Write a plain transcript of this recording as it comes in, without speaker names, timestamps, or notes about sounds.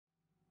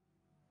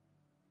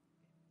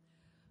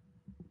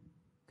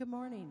Good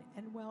morning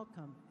and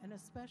welcome, and a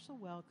special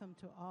welcome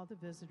to all the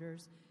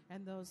visitors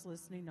and those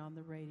listening on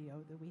the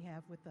radio that we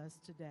have with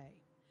us today.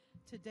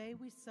 Today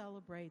we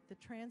celebrate the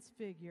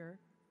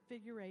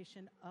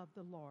transfiguration of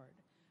the Lord.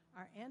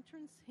 Our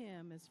entrance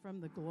hymn is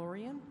from the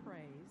Glory and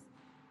Praise,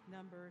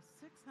 number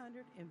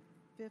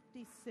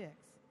 656,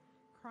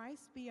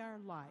 Christ Be Our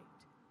Light,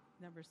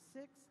 number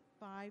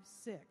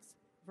 656,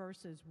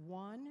 verses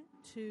 1,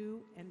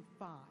 2, and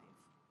 5.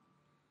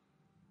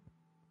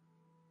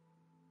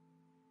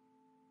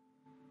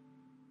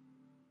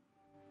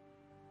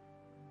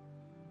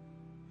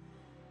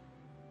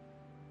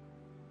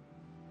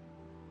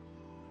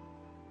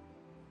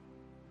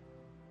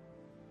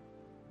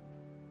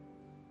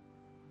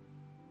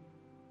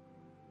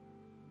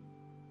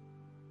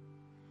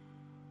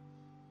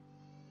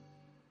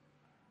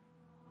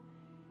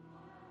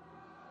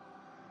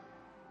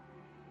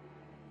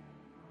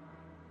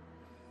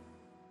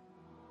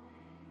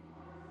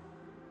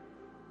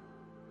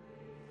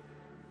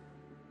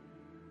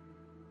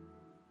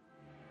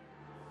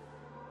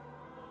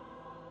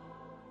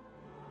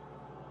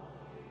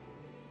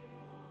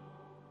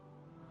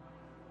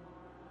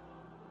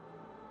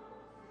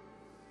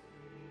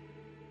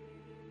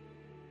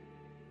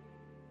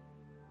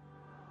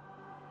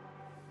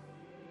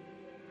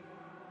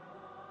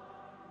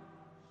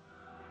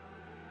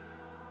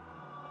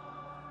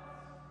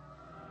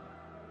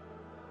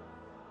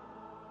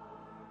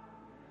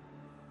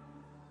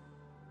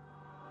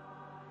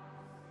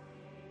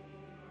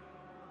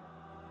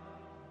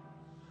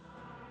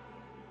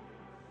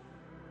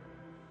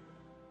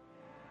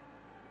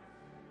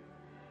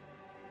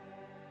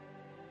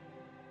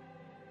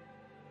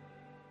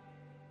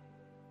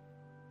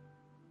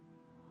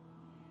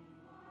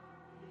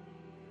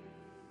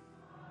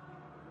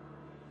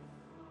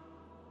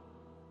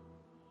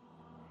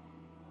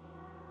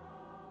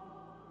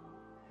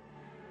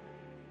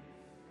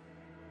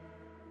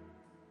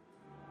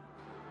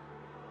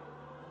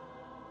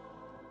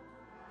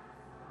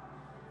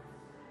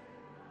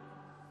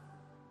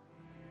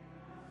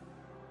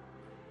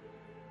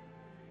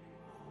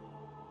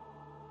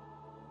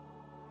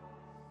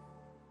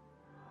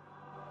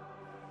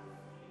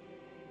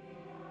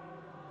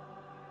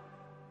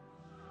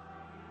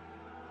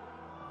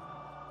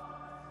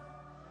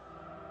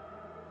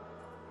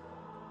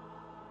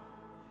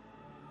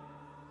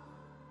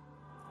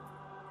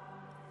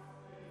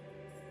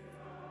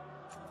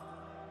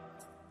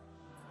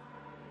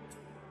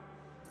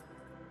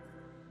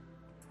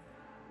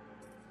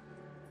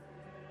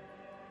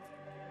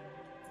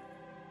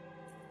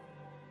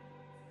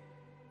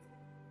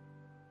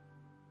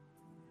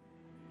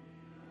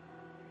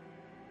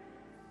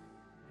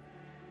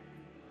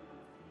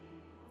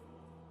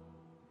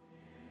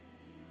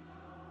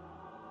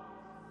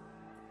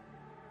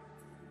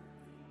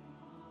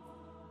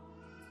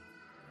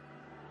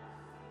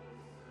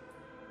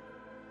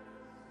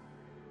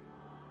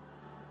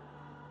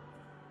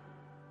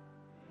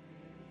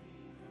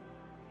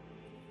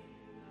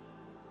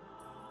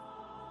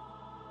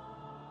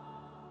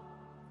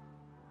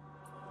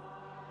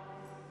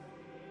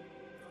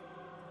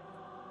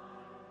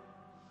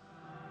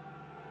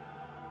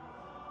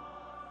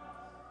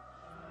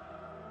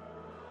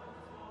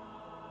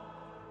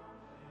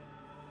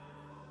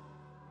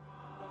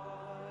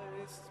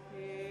 Christ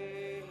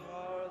be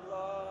our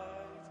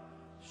light,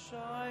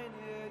 shine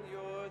in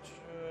your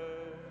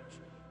church,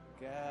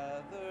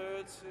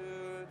 gathered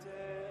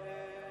today.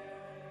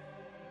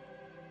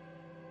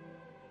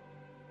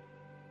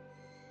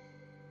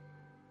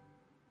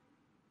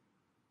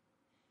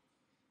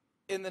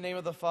 In the name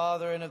of the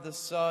Father, and of the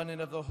Son,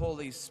 and of the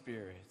Holy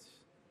Spirit.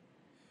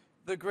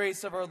 The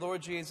grace of our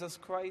Lord Jesus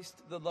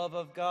Christ, the love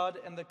of God,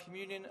 and the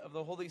communion of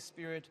the Holy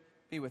Spirit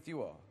be with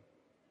you all.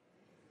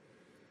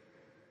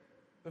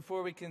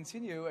 Before we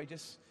continue, I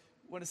just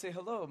want to say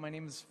hello. My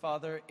name is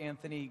Father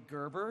Anthony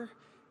Gerber,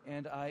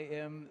 and I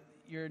am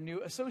your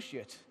new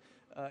associate.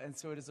 And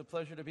so it is a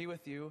pleasure to be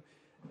with you.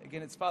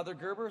 Again, it's Father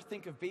Gerber.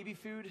 Think of baby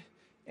food,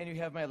 and you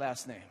have my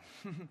last name.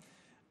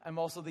 I'm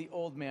also the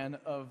old man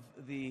of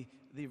the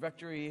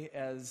rectory,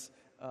 as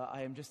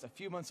I am just a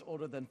few months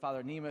older than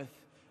Father Nemeth,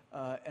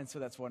 and so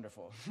that's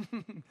wonderful.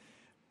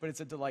 But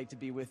it's a delight to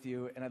be with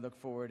you, and I look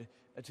forward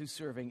to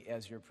serving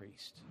as your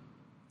priest.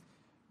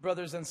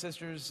 Brothers and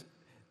sisters,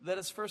 let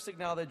us first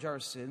acknowledge our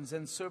sins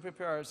and so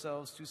prepare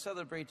ourselves to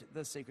celebrate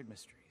the sacred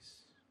mysteries.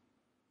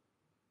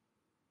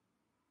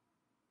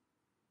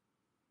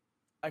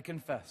 I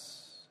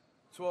confess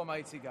to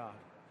Almighty God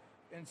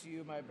and to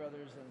you, my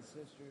brothers and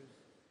sisters,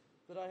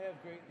 that I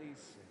have greatly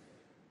sinned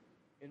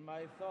in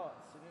my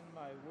thoughts and in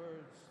my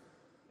words,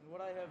 in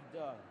what I have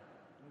done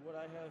and what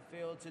I have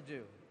failed to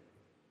do,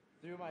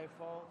 through my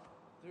fault,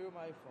 through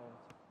my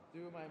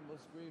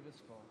most grievous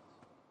fault.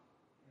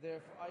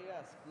 Therefore I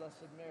ask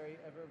Blessed Mary,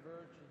 ever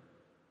Virgin,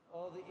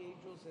 all the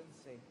angels and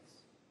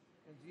saints,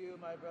 and you,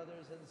 my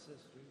brothers and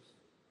sisters,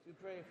 to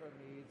pray for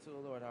me to the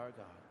Lord our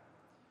God.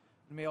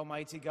 And may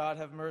Almighty God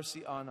have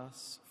mercy on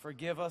us,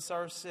 forgive us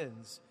our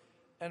sins,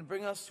 and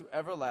bring us to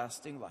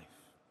everlasting life.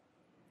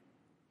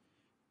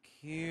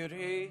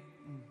 Kyrie,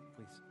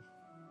 please.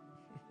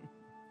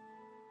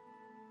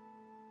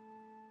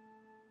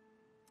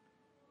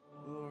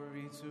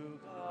 Glory to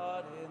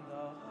God in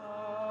the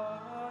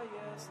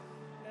highest,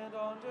 and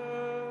on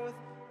earth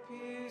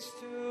peace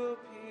to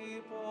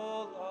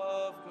people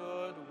of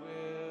good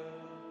will.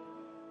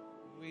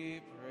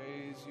 We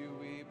praise you,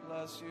 we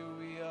bless you,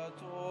 we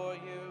adore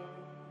you,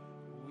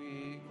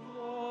 we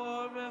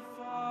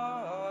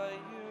glorify you.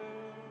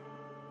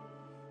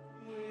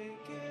 We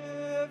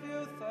give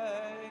you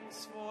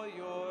thanks for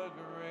your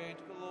great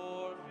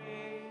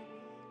glory,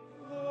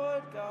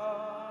 Lord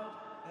God,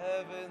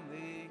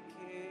 heavenly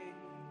King,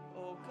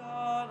 O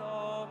God,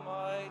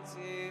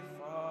 Almighty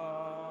Father.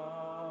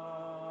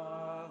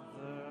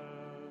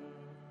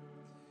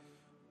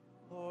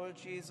 Lord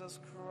Jesus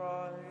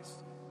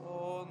Christ,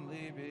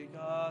 only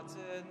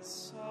begotten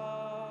Son,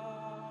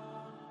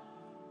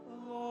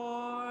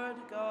 Lord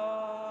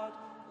God,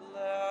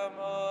 Lamb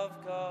of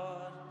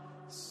God,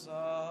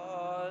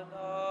 Son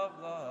of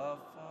the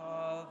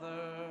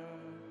Father,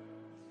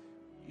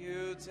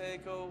 you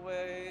take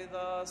away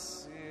the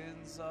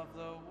sins of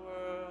the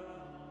world.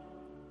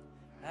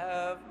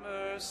 Have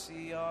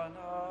mercy on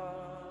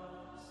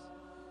us.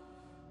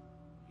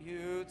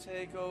 You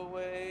take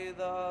away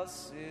the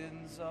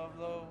sins of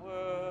the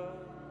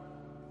world.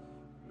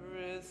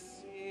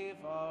 Receive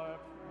our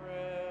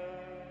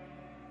prayer.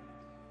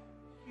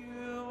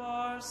 You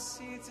are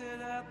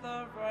seated at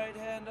the right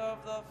hand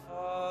of the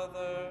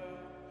Father.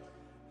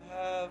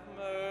 Have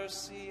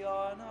mercy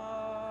on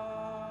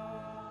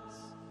us.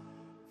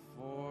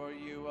 For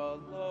you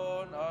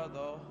alone are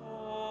the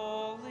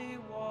Holy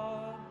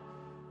One.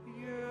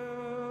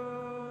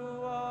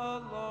 You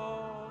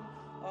alone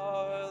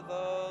are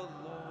the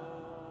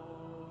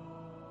Lord.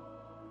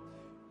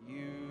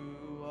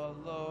 You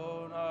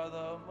alone are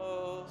the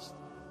Most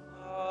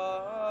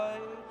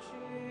High,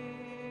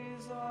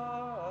 Jesus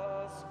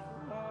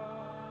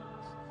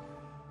Christ,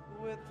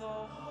 with the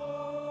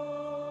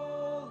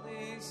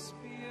Holy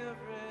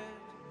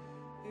Spirit,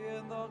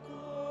 in the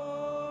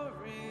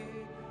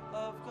glory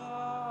of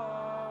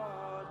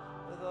God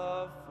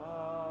the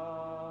Father.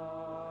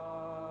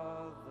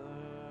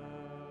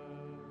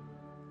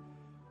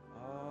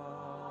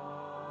 Amen.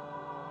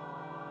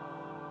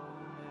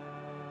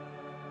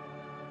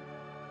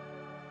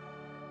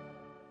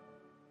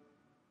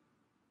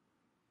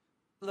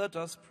 Let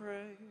us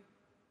pray.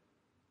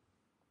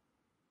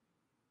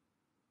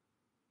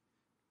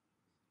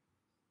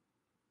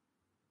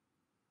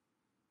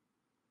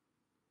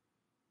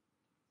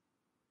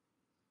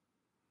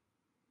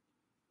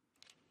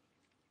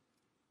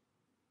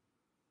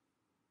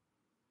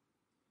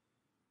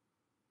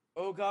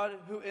 O God,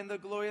 who in the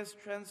glorious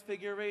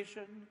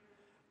transfiguration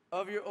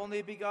of your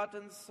only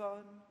begotten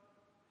Son,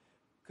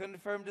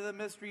 confirmed the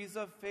mysteries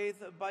of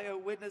faith by a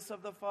witness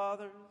of the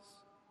fathers,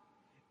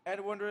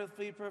 and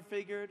wonderfully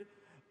prefigured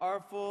our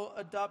full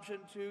adoption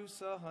to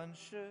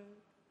sonship,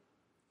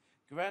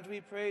 grant, we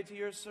pray, to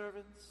your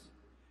servants,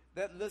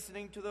 that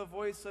listening to the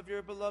voice of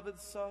your beloved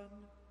Son,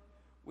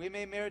 we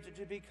may merit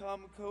to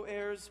become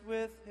co-heirs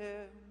with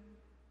him,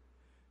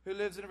 who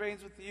lives and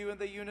reigns with you in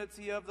the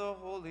unity of the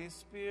Holy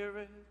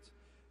Spirit,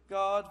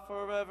 God,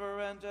 forever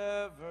and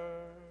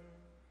ever.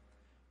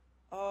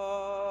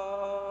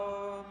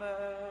 Amen.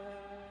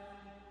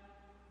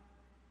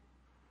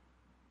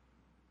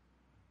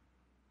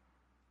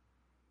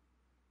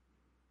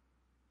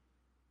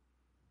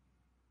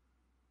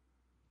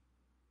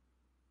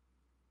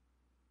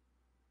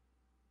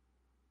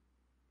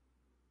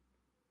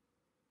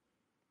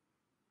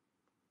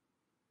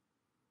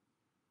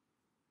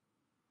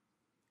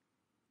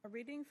 A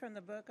reading from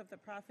the book of the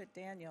prophet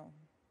Daniel.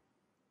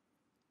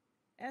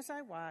 As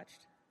I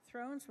watched,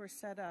 thrones were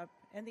set up,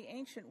 and the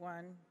Ancient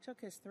One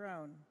took his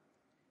throne.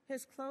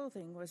 His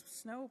clothing was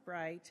snow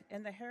bright,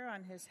 and the hair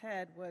on his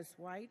head was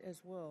white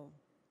as wool.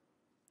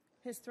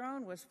 His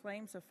throne was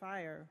flames of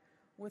fire,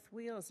 with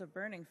wheels of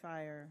burning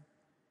fire.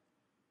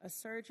 A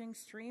surging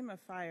stream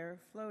of fire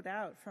flowed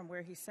out from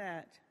where he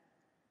sat.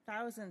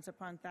 Thousands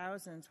upon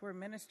thousands were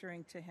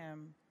ministering to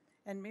him,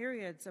 and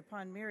myriads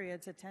upon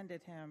myriads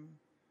attended him.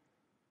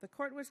 The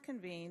court was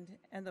convened,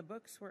 and the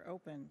books were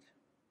opened.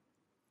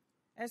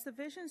 As the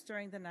visions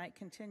during the night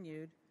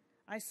continued,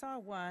 I saw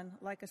one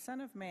like a son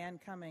of man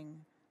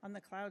coming on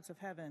the clouds of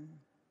heaven.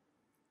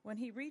 When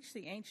he reached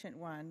the Ancient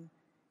One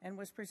and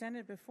was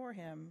presented before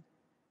him,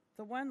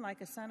 the one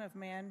like a son of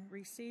man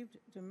received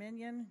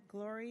dominion,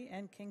 glory,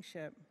 and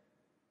kingship.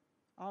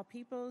 All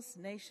peoples,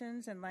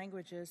 nations, and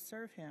languages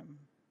serve him.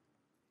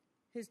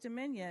 His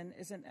dominion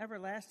is an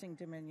everlasting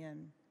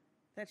dominion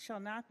that shall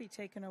not be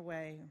taken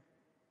away.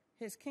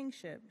 His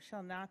kingship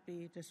shall not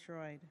be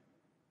destroyed.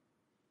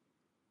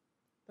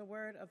 The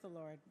word of the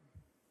Lord.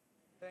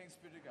 Thanks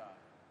be to God.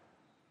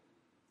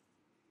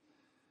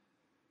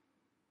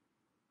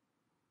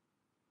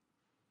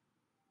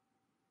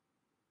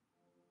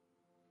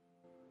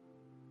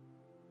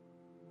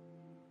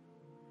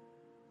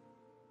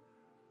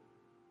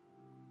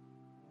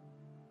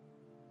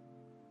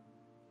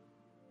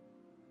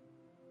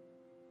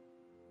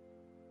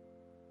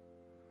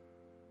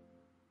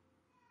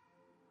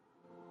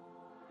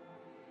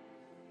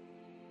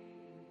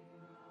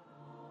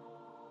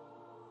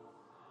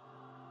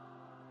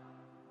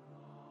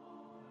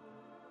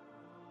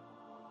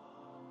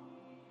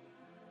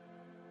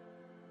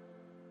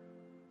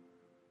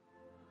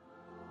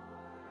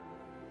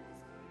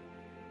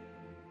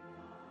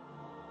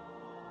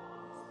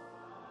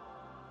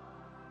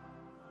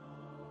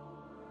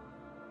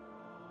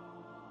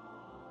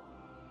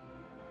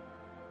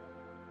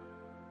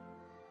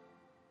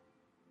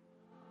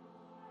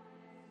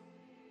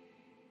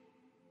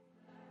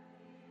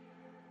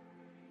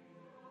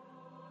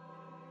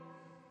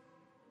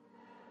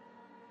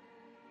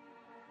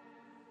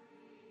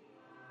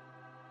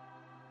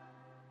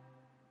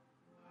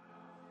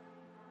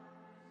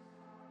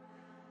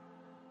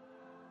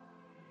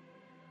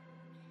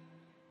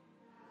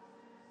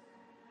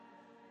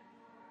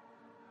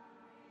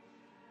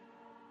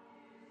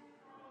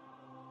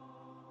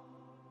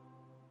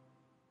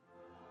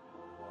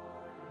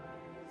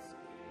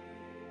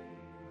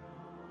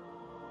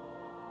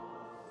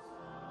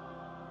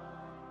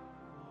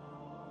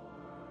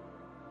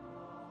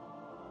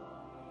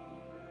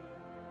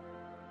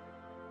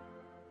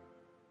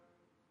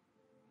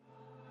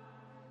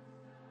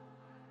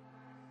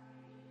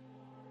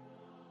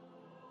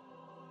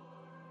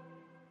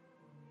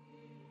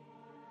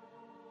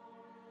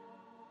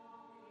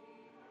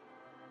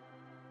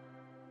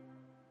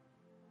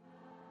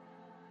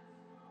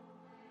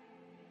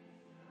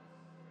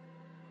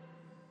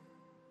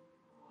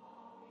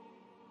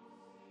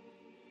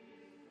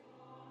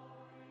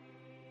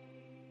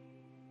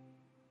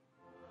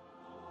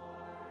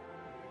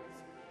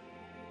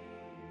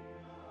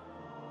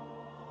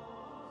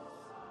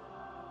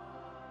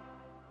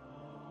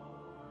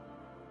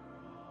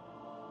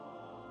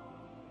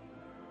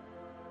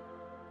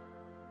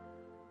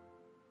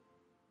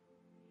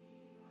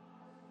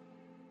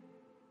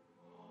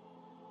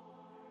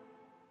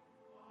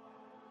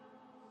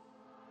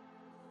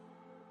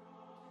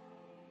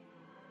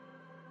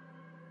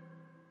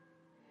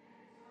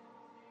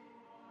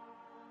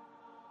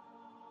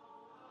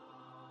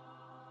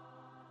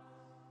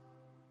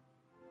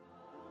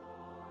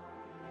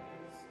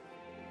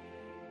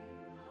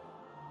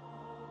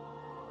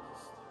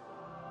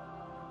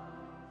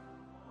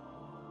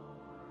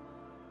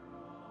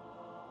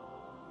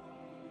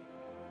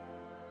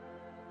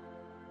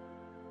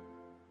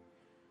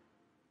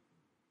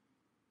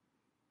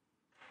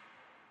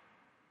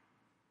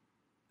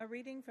 A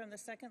reading from the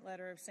second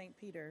letter of St.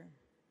 Peter.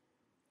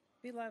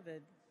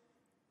 Beloved,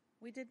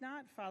 we did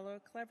not follow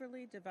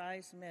cleverly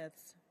devised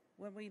myths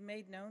when we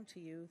made known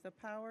to you the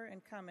power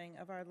and coming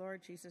of our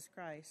Lord Jesus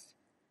Christ,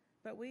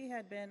 but we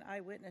had been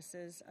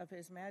eyewitnesses of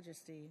his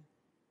majesty.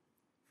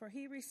 For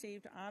he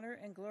received honor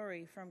and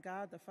glory from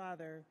God the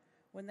Father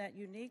when that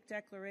unique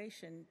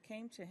declaration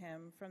came to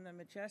him from the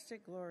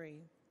majestic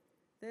glory,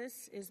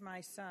 "This is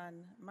my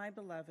Son, my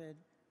beloved,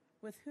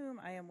 with whom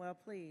I am well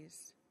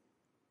pleased."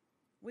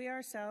 We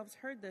ourselves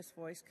heard this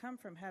voice come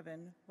from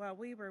heaven while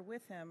we were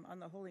with him on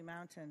the holy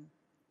mountain.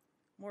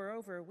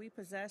 Moreover, we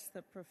possess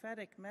the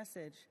prophetic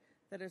message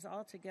that is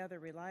altogether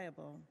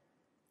reliable.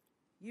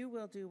 You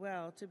will do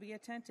well to be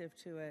attentive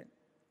to it,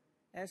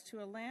 as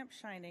to a lamp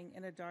shining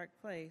in a dark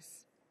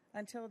place,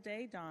 until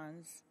day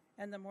dawns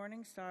and the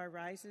morning star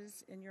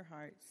rises in your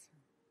hearts.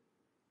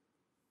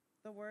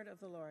 The word of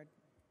the Lord.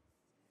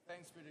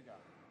 Thanks be to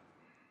God.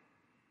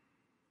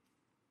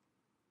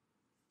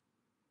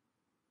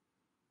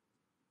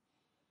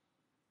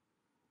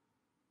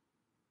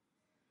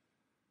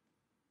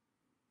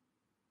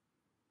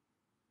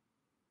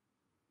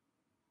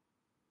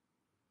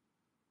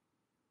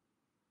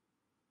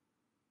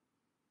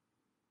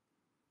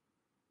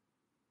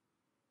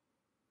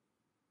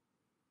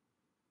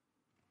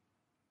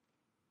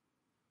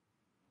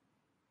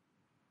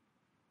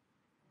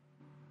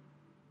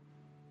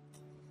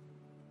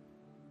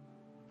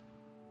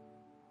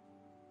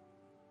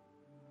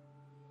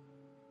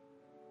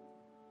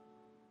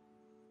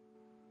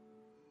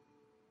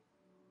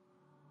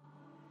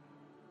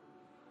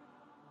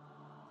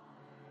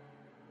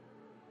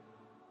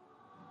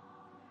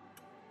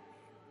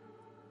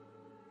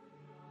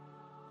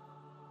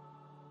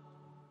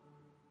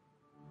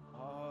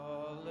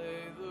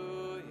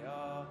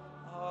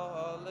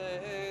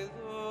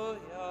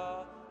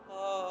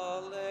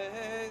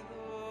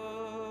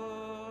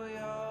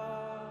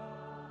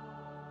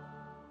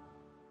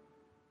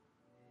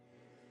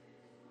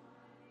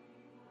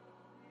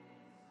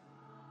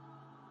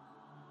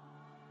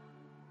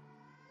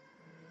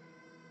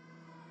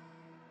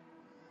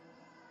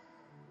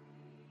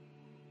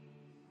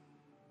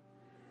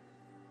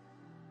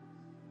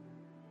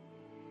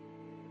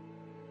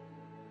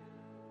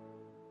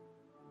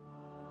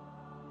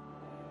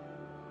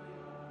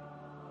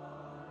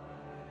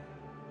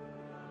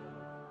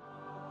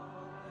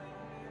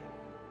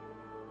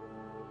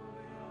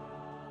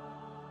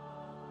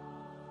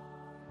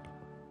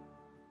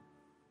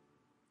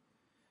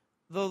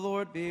 The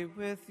Lord be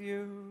with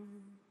you.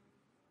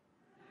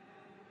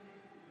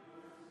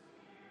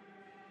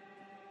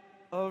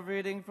 A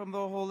reading from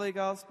the Holy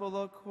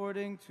Gospel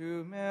according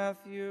to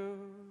Matthew.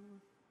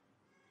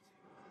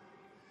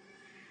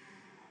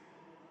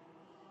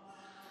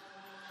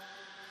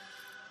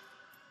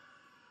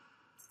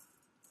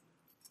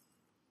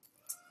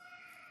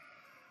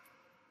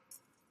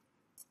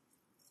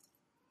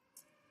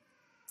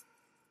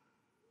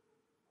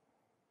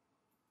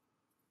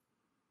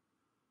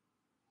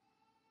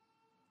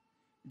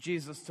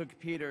 Jesus took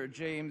Peter,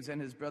 James, and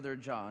his brother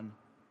John,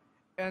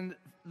 and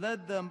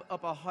led them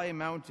up a high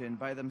mountain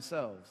by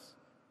themselves,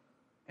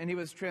 and he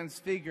was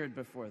transfigured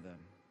before them.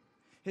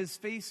 His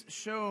face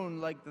shone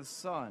like the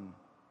sun,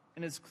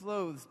 and his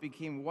clothes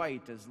became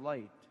white as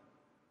light.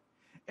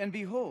 And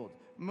behold,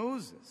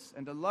 Moses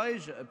and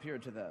Elijah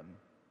appeared to them,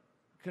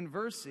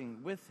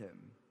 conversing with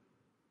him.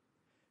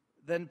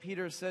 Then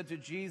Peter said to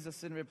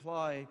Jesus in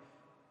reply,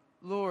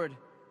 "Lord,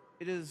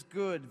 it is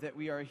good that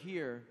we are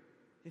here.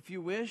 If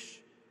you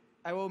wish,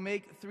 I will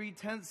make 3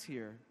 tents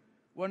here,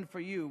 one for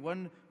you,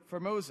 one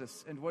for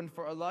Moses, and one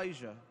for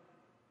Elijah."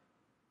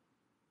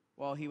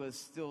 While he was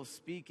still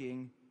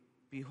speaking,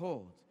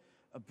 behold,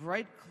 a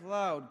bright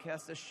cloud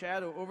cast a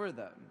shadow over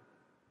them.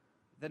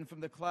 Then from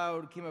the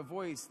cloud came a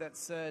voice that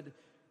said,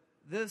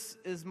 "This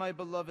is my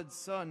beloved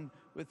Son,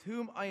 with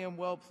whom I am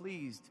well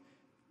pleased.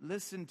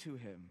 Listen to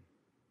him."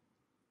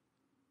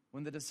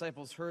 When the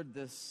disciples heard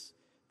this,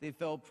 they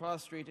fell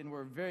prostrate and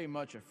were very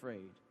much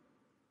afraid.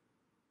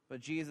 But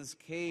Jesus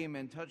came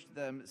and touched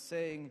them,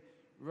 saying,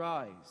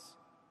 "Rise,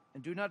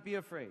 and do not be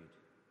afraid."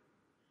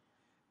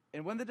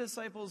 And when the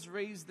disciples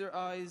raised their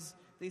eyes,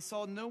 they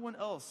saw no one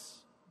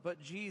else but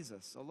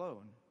Jesus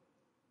alone.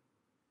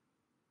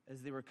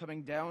 As they were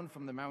coming down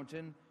from the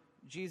mountain,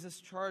 Jesus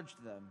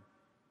charged them,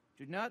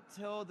 "Do not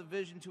tell the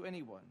vision to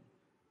anyone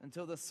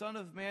until the Son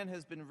of Man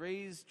has been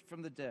raised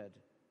from the dead."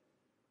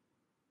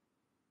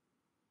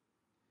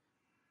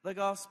 The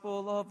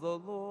Gospel of the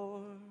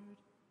Lord.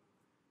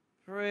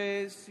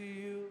 Praise to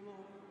you, Lord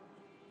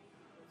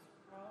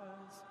Jesus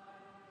Christ.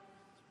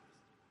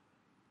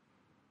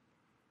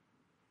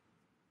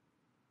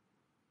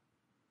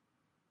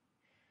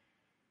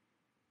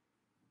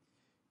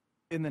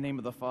 In the name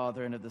of the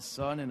Father, and of the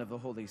Son, and of the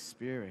Holy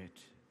Spirit,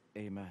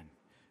 amen.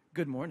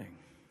 Good morning.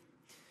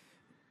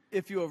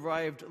 If you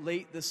arrived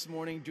late this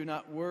morning, do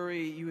not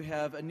worry. You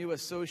have a new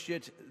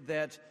associate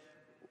that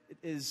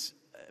is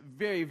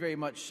very, very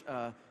much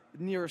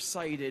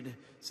nearsighted.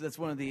 So that's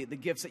one of the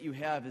gifts that you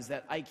have, is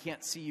that I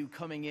can't see you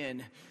coming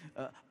in.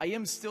 I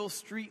am still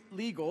street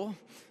legal,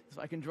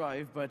 so I can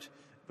drive, but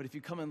if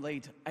you come in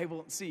late, I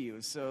won't see you.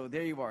 So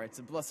there you are. It's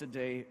a blessed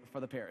day for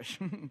the parish.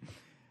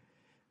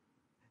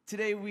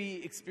 Today we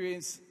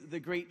experience the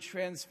great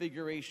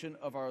transfiguration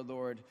of our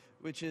Lord,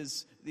 which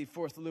is the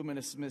fourth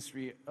luminous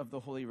mystery of the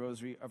Holy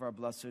Rosary of our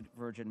Blessed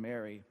Virgin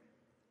Mary.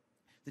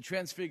 The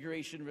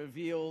transfiguration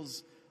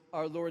reveals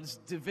our Lord's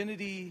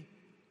divinity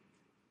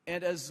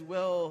and as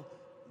well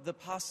the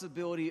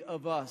possibility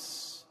of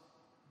us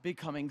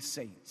becoming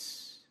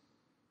saints,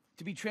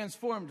 to be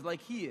transformed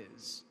like he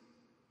is.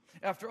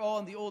 After all,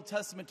 in the Old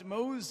Testament,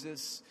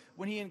 Moses,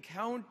 when he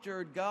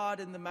encountered God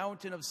in the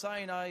mountain of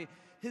Sinai,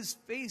 his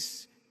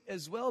face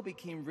as well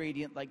became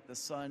radiant like the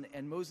sun,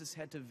 and Moses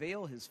had to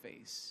veil his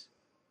face.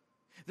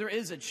 There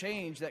is a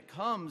change that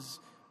comes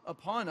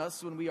upon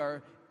us when we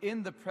are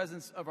in the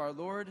presence of our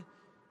Lord,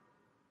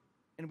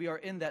 and we are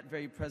in that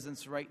very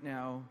presence right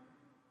now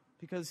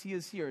because he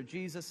is here.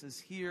 Jesus is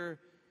here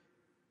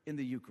in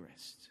the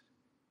Eucharist.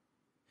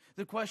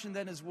 The question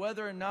then is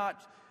whether or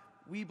not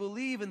we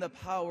believe in the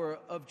power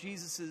of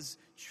Jesus'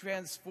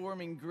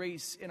 transforming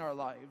grace in our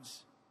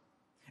lives.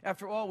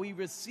 After all, we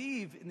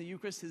receive in the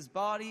Eucharist his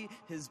body,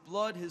 his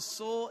blood, his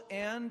soul,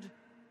 and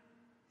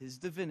his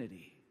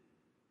divinity.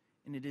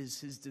 And it is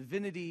his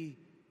divinity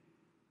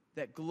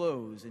that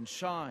glows and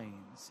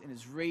shines and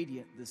is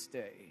radiant this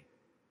day.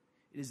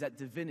 It is that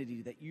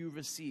divinity that you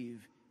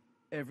receive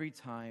every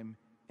time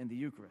in the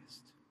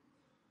Eucharist.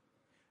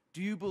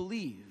 Do you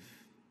believe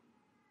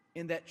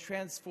in that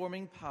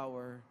transforming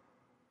power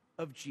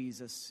of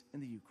Jesus in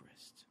the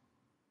Eucharist?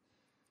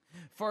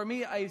 For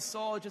me, I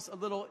saw just a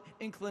little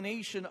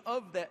inclination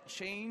of that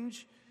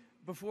change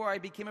before I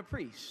became a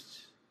priest.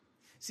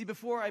 See,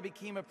 before I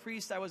became a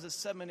priest, I was a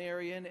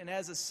seminarian, and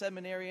as a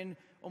seminarian,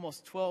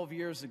 almost 12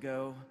 years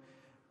ago,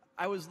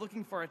 I was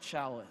looking for a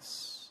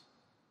chalice.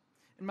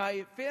 And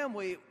my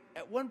family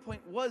at one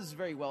point was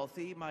very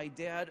wealthy. My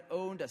dad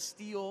owned a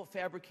steel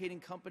fabricating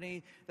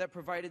company that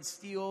provided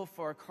steel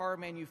for car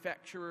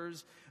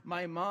manufacturers.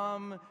 My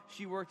mom,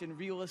 she worked in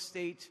real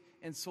estate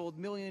and sold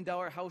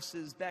million-dollar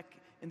houses back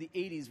in the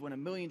 80s when a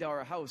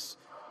million-dollar house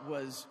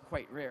was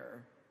quite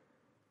rare.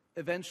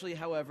 Eventually,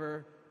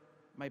 however,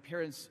 my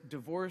parents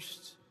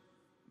divorced.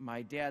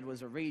 My dad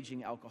was a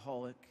raging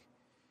alcoholic.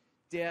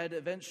 Dad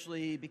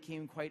eventually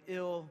became quite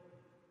ill,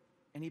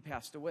 and he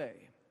passed away.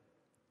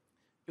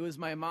 It was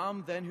my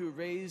mom then who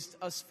raised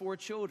us 4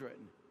 children.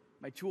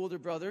 My 2 older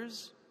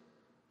brothers,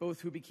 both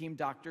who became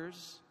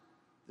doctors.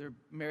 They're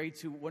married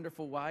to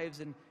wonderful wives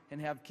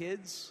and have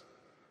kids.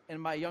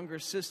 And my younger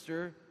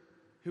sister,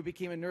 who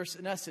became a nurse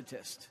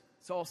anesthetist.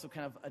 It's also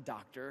kind of a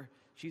doctor.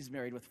 She's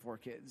married with 4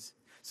 kids.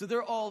 So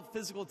they're all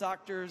physical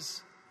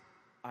doctors.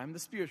 I'm the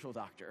spiritual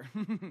doctor.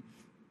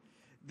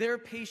 Their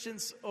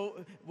patients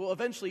will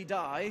eventually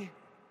die.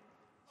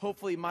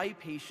 Hopefully my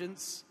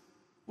patients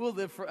will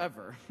live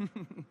forever.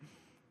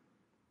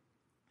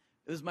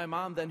 It was my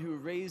mom then who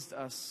raised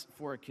us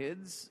 4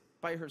 kids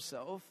by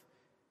herself,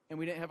 and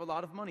we didn't have a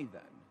lot of money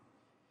then.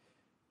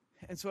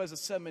 And so as a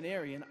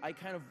seminarian, I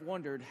kind of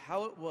wondered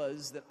how it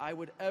was that I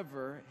would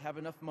ever have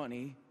enough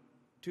money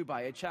to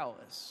buy a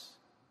chalice,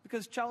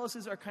 because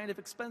chalices are kind of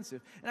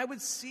expensive. And I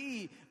would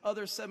see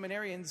other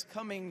seminarians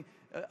coming,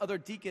 other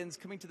deacons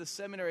coming to the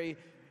seminary,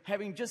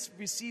 having just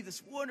received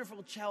this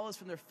wonderful chalice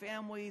from their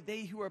family,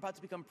 they who are about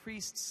to become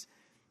priests.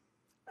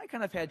 I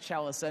kind of had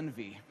chalice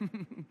envy.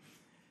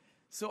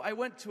 So I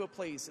went to a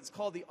place, it's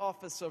called the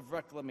Office of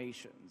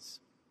Reclamations.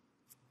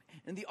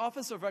 And the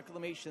Office of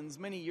Reclamations,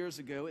 many years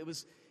ago, it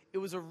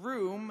was a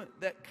room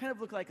that kind of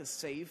looked like a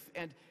safe,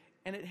 and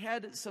it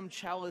had some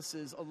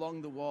chalices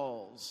along the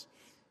walls.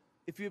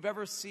 If you've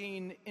ever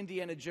seen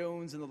Indiana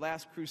Jones and the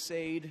Last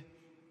Crusade,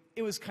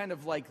 it was kind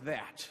of like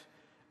that.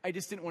 I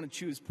just didn't want to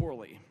choose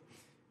poorly.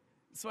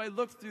 So I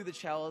looked through the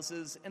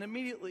chalices, and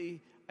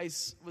immediately I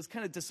was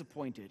kind of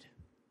disappointed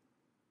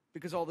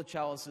because all the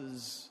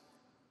chalices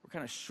were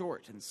kind of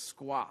short and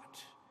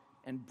squat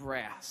and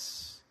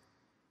brass.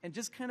 And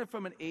just kind of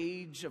from an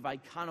age of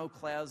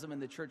iconoclasm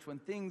in the church when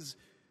things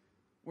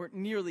weren't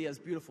nearly as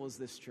beautiful as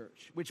this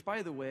church, which,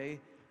 by the way,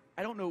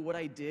 I don't know what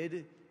I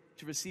did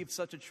to receive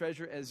such a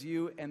treasure as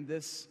you and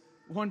this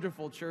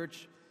wonderful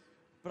church,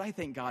 but I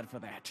thank God for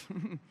that.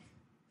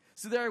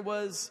 So there I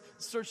was,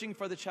 searching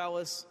for the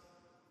chalice,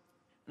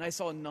 and I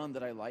saw none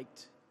that I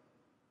liked.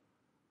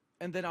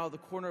 And then out of the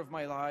corner of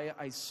my eye,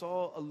 I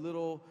saw a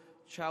little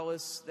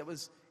chalice that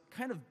was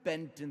kind of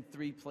bent in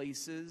 3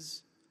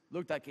 places.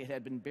 Looked like it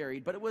had been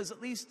buried, but it was at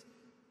least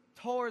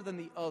taller than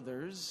the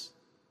others.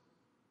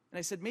 And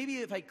I said, maybe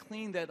if I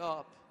clean that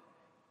up,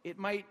 it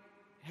might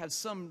have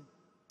some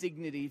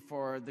dignity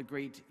for the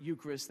great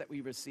Eucharist that we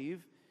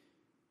receive.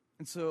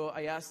 And so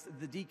I asked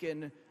the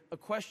deacon a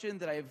question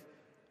that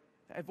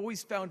I've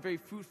always found very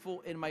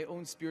fruitful in my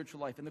own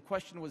spiritual life. And the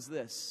question was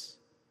this: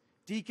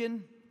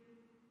 Deacon,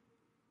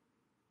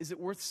 is it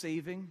worth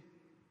saving?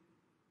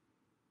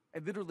 I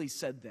literally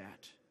said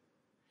that.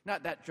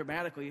 Not that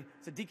dramatically.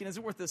 I said, Deacon, is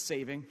it worth this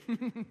saving?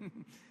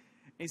 And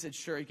he said,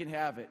 sure, you can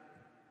have it.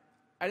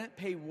 I didn't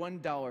pay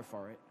 $1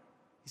 for it.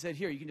 He said,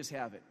 here, you can just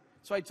have it.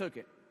 So I took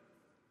it.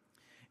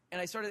 And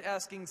I started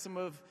asking some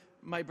of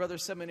my brother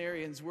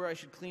seminarians where I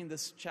should clean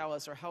this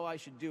chalice or how I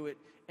should do it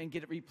and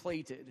get it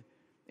replated.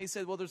 They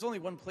said, well, there's only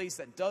one place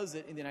that does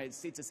it in the United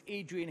States. It's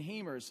Adrian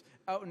Hamer's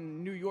out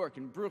in New York,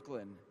 in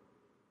Brooklyn.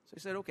 So I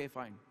said, okay,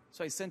 fine.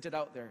 So I sent it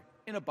out there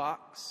in a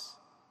box.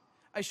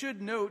 I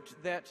should note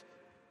that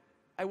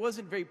I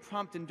wasn't very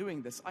prompt in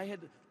doing this. I had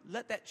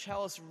let that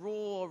chalice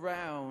roll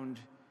around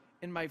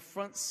in my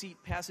front seat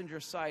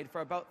passenger side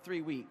for about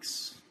 3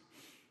 weeks.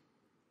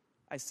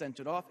 I sent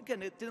it off.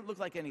 Again, it didn't look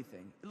like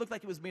anything. It looked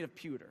like it was made of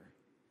pewter.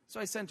 So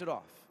I sent it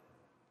off.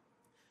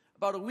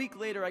 About a week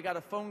later, I got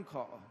a phone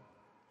call.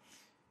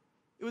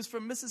 It was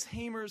from Mrs.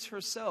 Hamers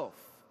herself.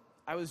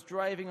 I was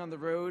driving on the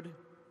road.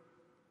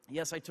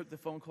 Yes, I took the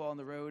phone call on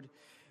the road.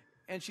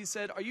 And she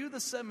said, are you the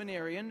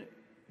seminarian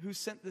who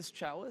sent this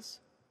chalice?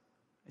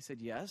 I said,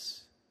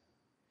 yes.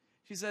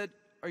 She said,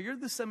 are you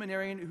the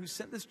seminarian who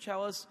sent this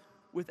chalice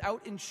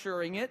without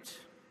insuring it?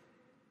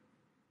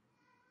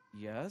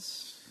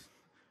 Yes.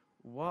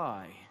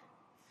 Why?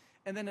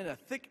 And then in a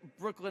thick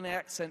Brooklyn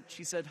accent,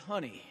 she said,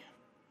 honey,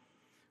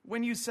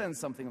 when you send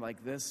something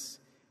like this,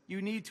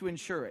 you need to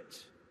insure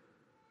it.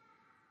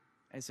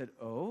 I said,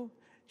 oh?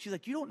 She's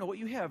like, you don't know what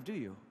you have, do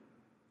you?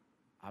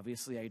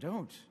 Obviously, I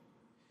don't.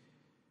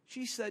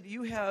 She said,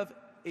 you have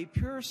a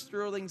pure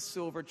sterling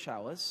silver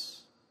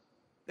chalice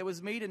that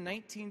was made in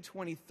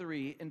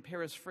 1923 in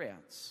Paris,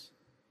 France.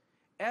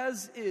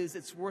 As is,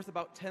 it's worth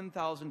about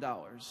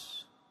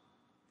 $10,000.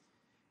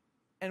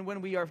 And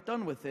when we are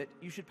done with it,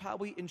 you should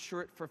probably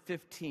insure it for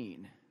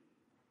 $15,000.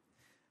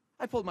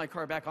 I pulled my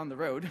car back on the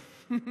road.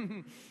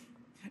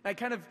 I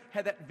kind of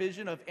had that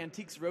vision of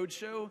Antiques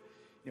Roadshow,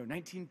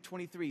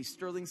 1923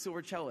 sterling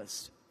silver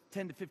chalice,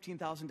 $10,000 to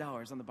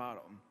 $15,000 on the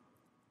bottom.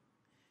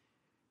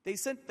 They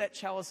sent that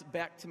chalice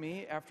back to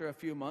me after a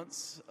few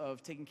months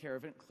of taking care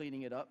of it,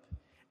 cleaning it up.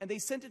 And they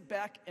sent it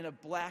back in a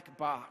black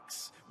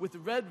box with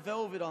red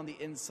velvet on the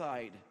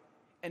inside.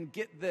 And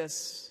get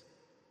this,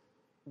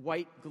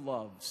 white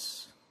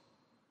gloves.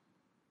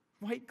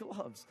 White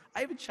gloves.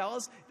 I have a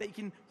chalice that you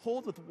can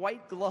hold with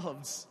white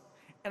gloves.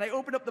 And I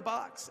opened up the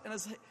box, and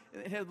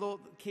it had a little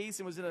case,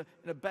 and it was in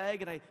a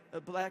bag, and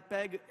a black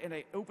bag, and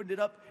I opened it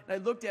up, and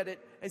I looked at it,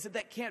 and I said,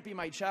 that can't be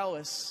my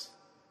chalice.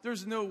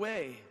 There's no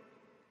way.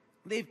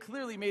 They've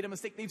clearly made a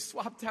mistake. They've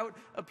swapped out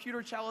a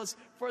pewter chalice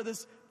for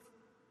this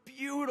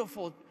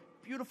beautiful,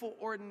 beautiful,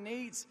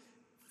 ornate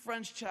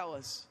French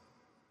chalice.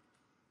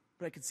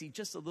 But I could see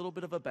just a little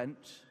bit of a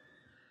bent,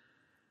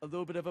 a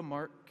little bit of a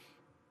mark.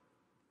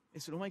 I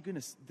said, oh my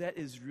goodness, that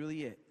is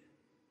really it.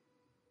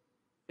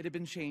 It had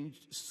been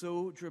changed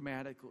so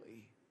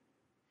dramatically.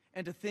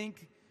 And to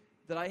think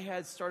that I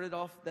had started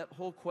off that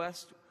whole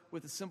quest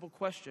with a simple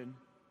question,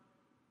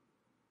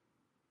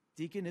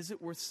 Deacon, is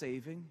it worth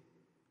saving?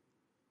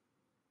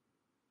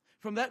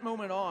 From that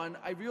moment on,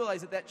 I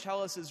realized that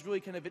chalice is really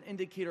kind of an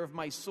indicator of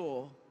my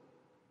soul,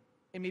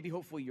 and maybe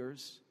hopefully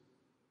yours.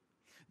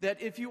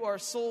 That if you are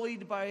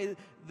sullied by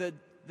the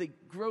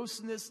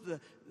grossness,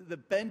 the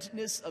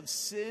bentness of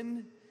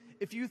sin,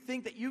 if you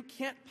think that you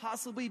can't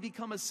possibly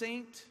become a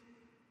saint,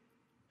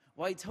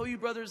 well, I tell you,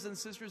 brothers and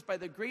sisters, by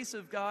the grace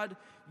of God,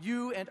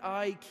 you and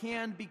I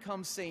can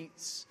become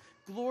saints,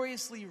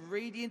 gloriously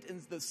radiant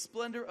in the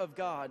splendor of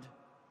God.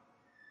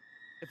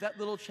 If that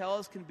little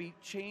chalice can be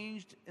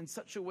changed in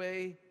such a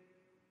way,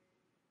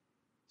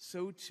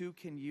 so too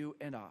can you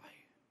and I.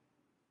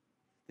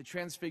 The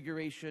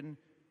Transfiguration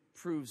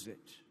proves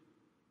it.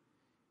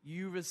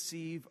 You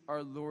receive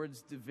our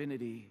Lord's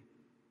divinity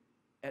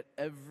at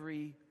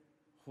every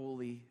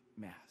Holy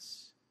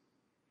Mass.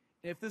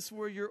 And if this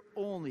were your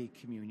only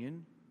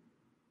communion,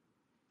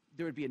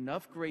 there would be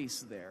enough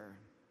grace there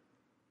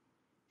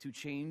to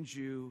change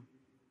you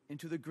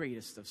into the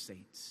greatest of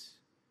saints,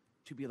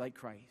 to be like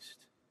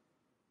Christ.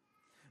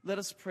 Let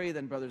us pray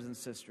then, brothers and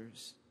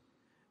sisters,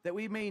 that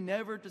we may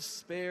never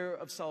despair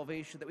of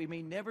salvation, that we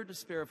may never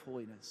despair of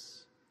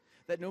holiness,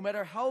 that no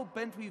matter how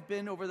bent we've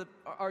been over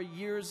our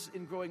years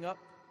in growing up,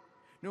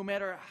 no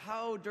matter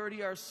how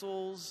dirty our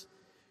souls,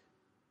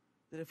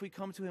 that if we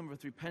come to him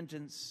with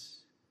repentance,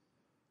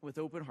 with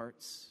open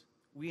hearts,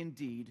 we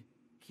indeed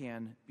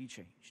can be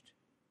changed.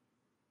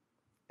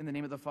 In the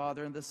name of the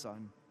Father, and the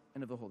Son,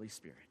 and of the Holy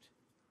Spirit.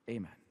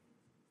 Amen.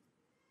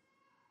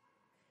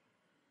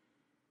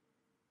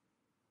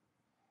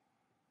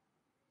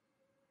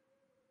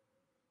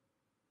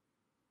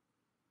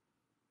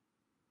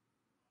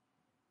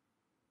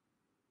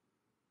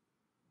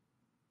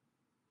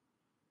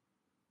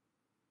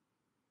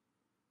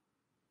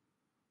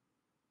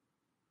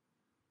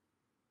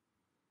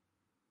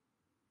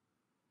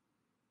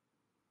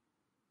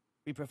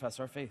 We profess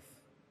our faith.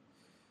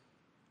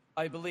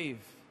 I believe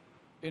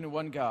in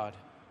one God,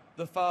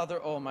 the Father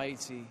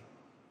Almighty,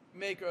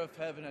 maker of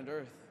heaven and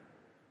earth,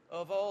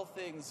 of all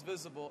things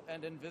visible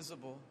and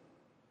invisible.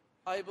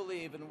 I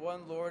believe in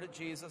one Lord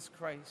Jesus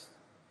Christ,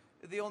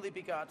 the only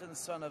begotten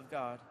Son of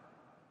God,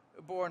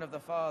 born of the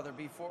Father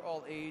before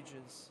all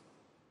ages,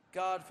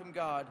 God from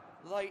God,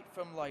 light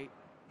from light,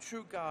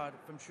 true God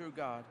from true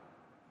God,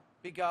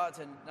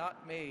 begotten,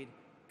 not made,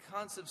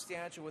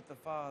 consubstantial with the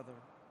Father.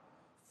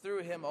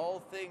 Through him all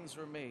things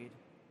were made.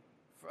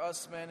 For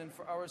us men and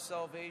for our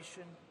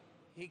salvation,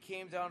 he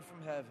came down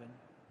from heaven,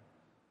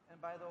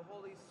 and by the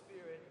Holy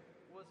Spirit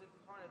was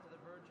incarnate of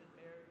the Virgin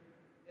Mary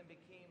and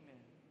became man.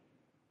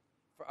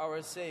 For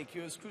our sake he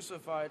was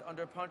crucified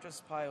under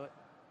Pontius Pilate.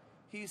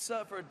 He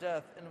suffered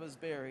death and was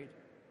buried,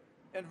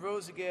 and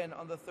rose again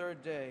on the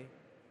third day,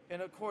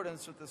 in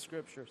accordance with the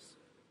Scriptures.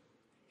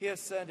 He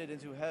ascended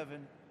into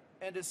heaven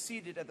and is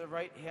seated at the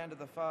right hand of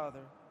the Father.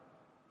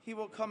 He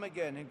will come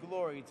again in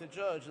glory to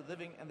judge the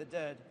living and the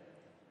dead,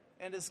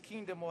 and his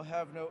kingdom will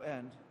have no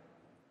end.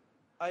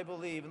 I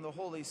believe in the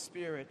Holy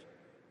Spirit,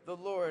 the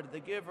Lord, the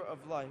giver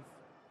of life,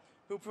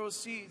 who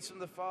proceeds from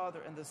the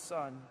Father and the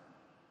Son.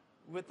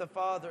 With the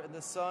Father and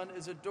the Son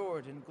is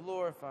adored and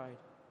glorified,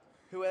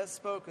 who has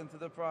spoken through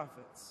the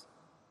prophets.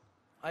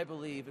 I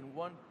believe in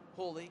one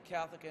holy,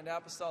 Catholic, and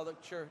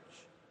apostolic church.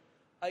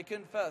 I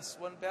confess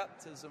one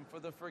baptism for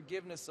the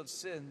forgiveness of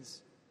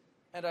sins,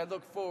 and I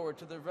look forward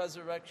to the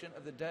resurrection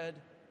of the dead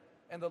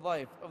and the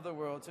life of the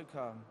world to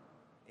come.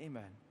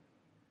 Amen.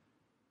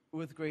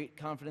 With great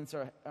confidence,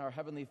 our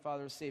Heavenly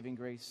Father's saving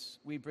grace,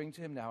 we bring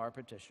to him now our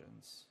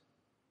petitions.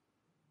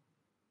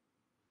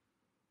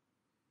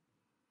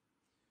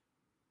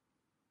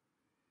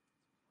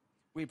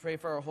 We pray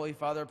for our Holy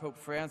Father, Pope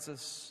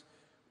Francis.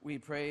 We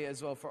pray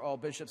as well for all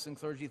bishops and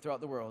clergy throughout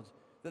the world,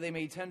 that they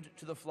may tend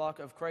to the flock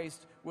of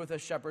Christ with a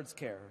shepherd's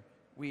care.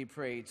 We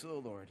pray to the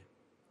Lord.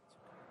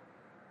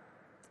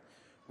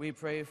 We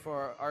pray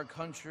for our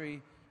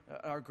country,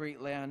 our great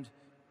land.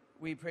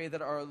 We pray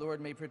that our Lord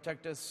may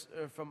protect us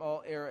from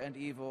all error and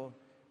evil,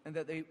 and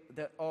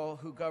that all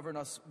who govern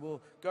us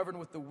will govern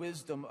with the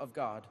wisdom of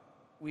God.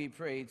 We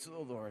pray to the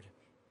Lord.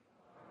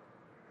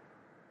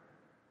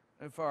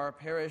 And for our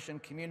parish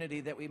and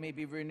community, that we may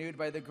be renewed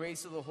by the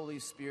grace of the Holy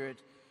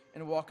Spirit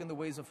and walk in the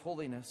ways of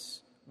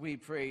holiness. We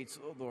pray to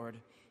the Lord.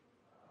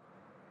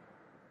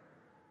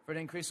 For an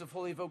increase of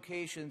holy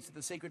vocations to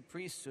the sacred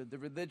priesthood, the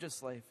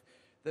religious life,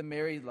 the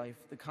married life,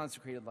 the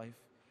consecrated life,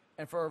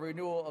 and for a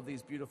renewal of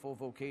these beautiful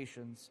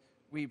vocations,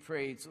 we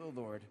pray to the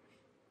Lord.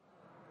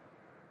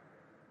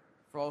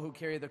 For all who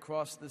carry the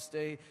cross this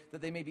day,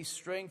 that they may be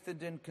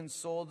strengthened and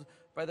consoled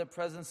by the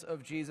presence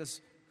of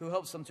Jesus, who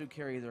helps them to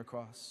carry their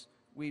cross,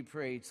 we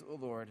pray to the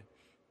Lord.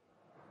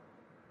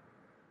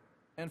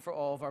 And for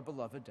all of our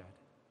beloved dead,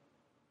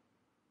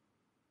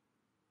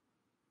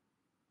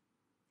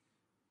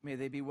 may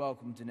they be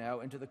welcomed now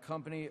into the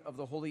company of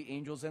the holy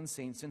angels and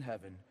saints in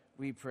heaven.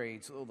 We pray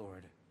to the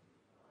Lord.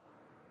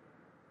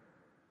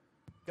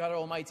 God, our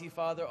Almighty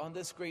Father, on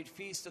this great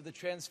feast of the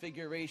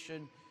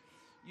Transfiguration,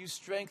 you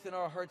strengthen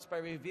our hearts by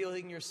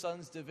revealing your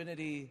Son's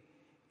divinity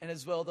and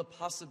as well the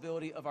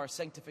possibility of our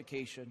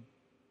sanctification.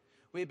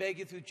 We beg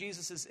you through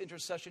Jesus'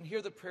 intercession,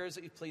 hear the prayers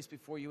that we've placed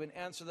before you and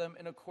answer them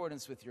in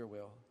accordance with your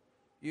will.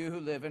 You who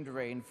live and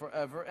reign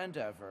forever and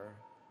ever.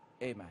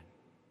 Amen.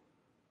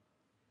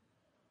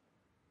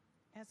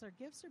 As our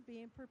gifts are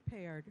being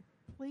prepared,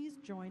 please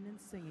join in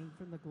singing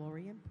from the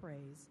Glory and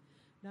Praise,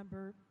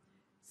 number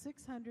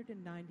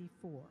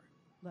 694.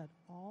 Let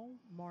all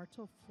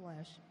mortal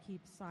flesh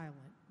keep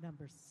silent,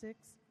 number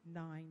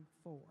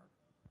 694.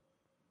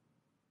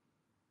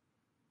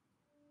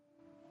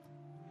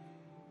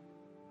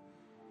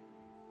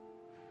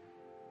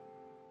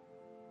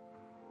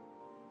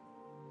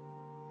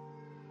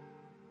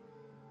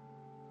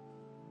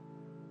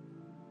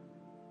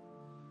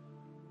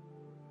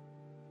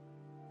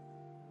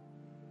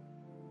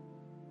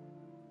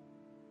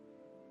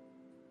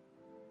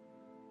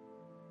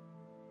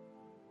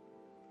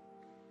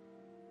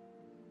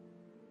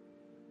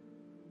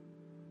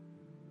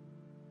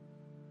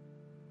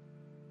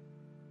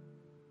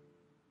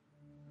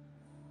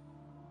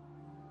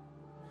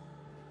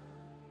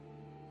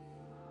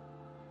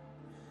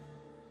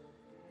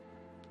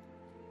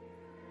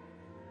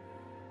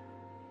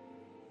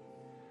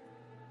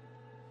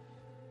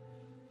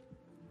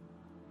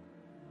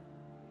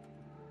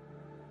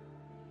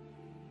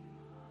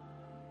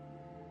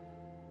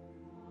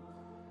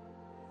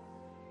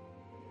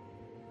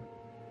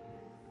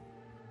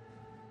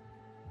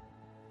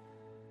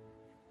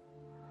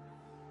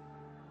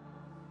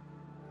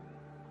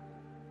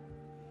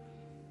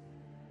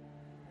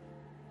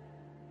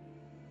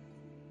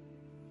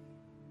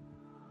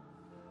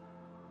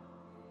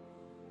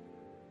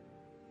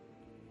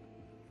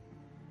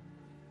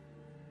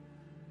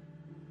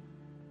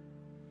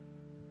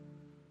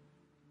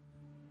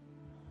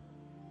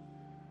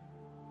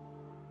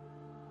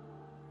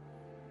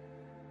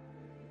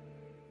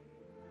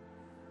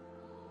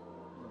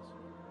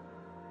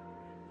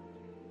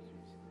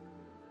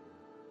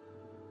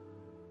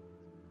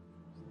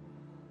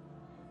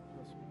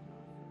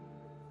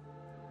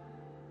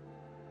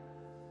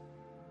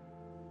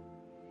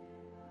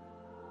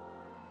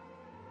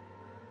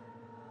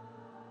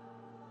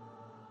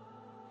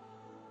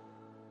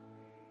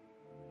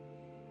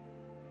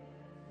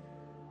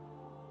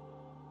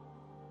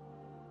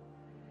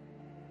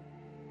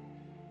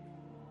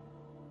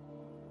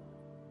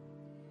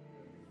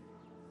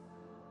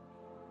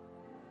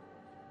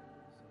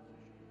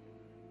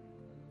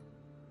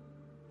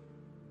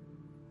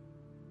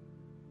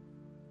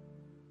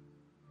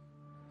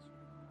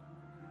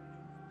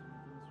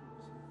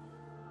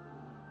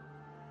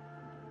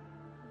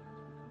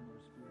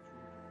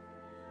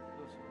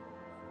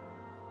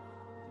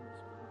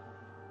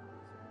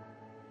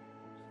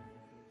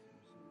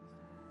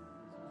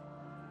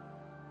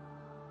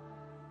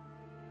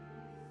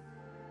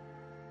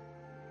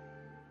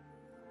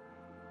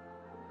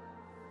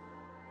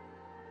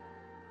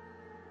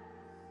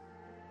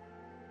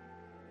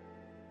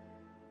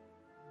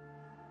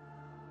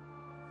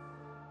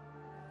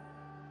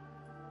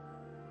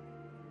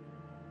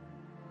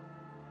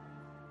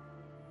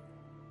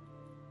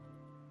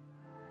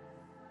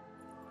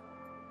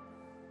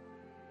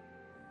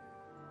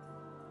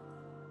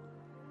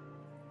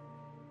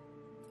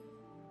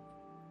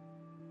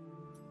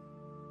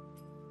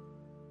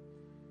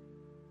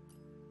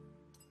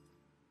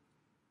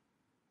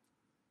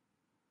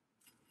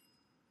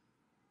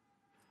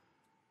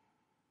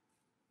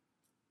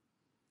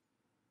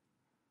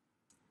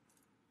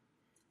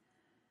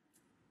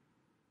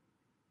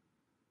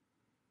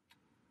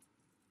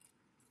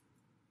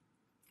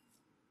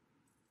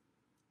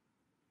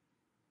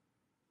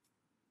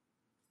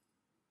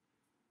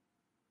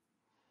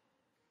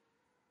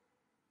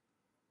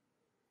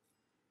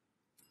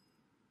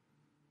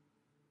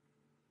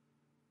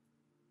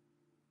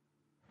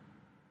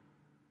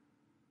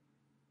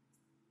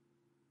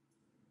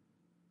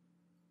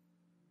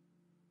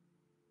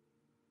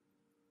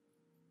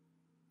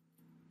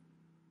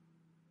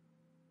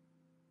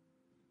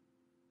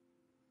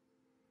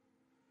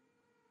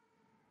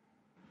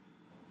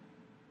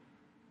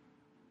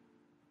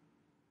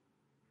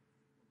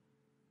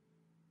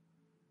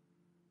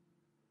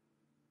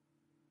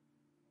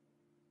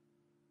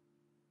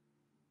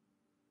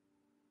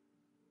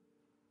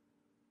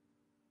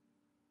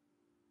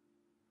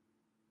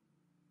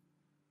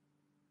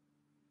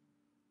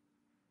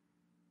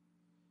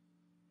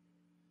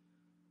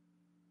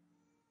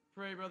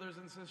 Pray, brothers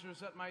and sisters,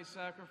 that my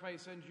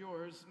sacrifice and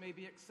yours may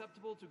be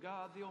acceptable to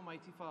God, the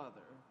Almighty Father.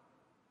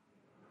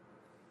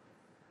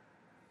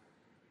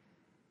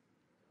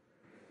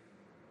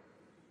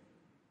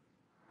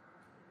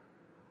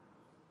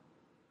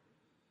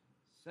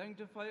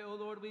 Sanctify, O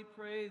Lord, we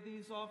pray,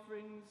 these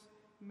offerings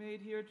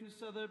made here to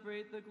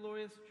celebrate the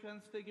glorious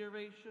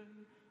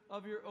transfiguration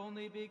of your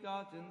only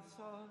begotten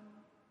Son,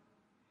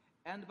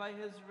 and by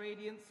his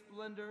radiant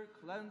splendor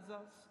cleanse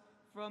us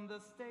from the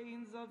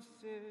stains of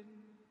sin,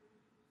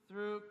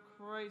 through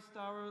Christ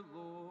our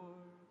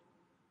Lord.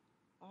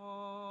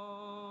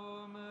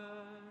 Amen.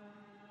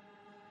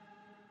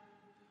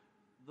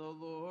 The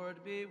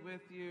Lord be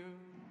with you.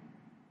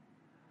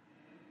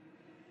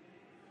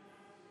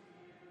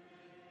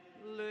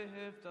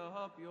 Lift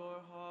up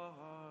your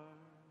hearts.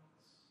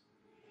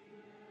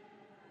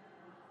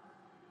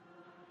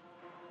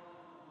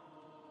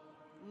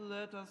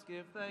 Let us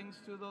give thanks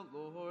to the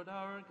Lord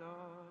our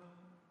God.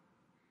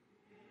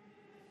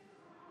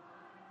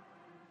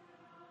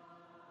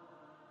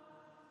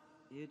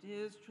 It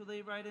is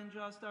truly right and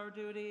just, our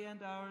duty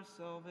and our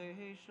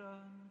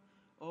salvation,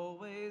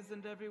 always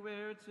and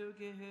everywhere to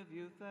give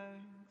you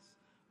thanks,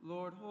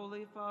 Lord,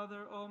 Holy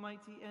Father,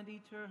 Almighty and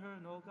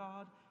eternal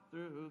God,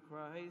 through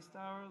Christ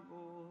our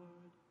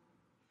Lord.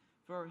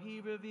 For he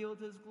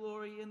revealed his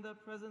glory in the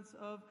presence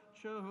of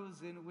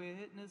chosen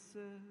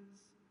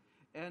witnesses,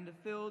 and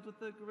filled with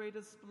the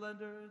greatest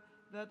splendor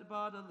that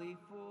bodily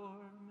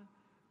form,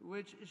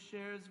 which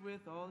shares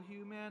with all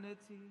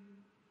humanity,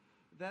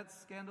 that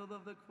scandal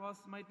of the cross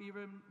might be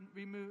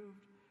removed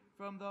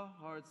from the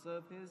hearts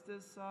of his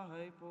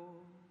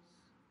disciples,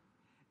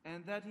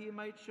 and that he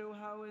might show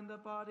how in the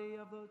body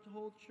of the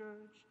whole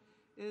church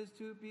is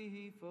to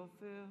be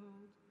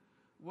fulfilled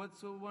what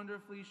so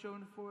wonderfully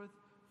shone forth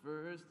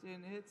first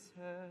in its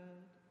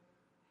head.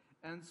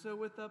 And so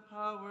with the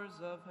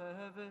powers of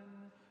heaven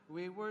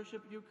we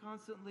worship you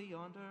constantly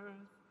on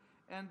earth,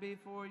 and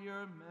before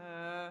your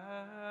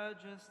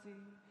majesty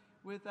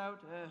without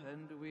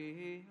end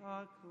we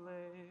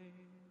acclaim.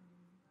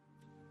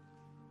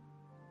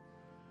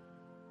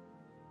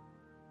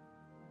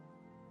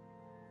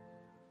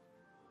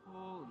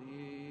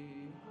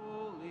 Holy,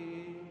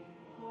 holy,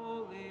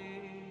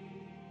 holy,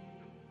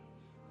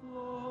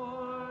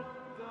 Lord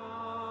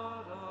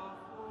God of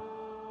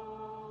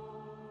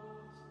hosts,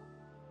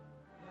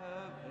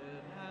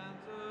 heaven and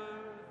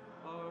earth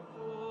are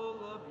full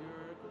of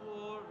your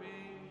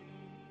glory.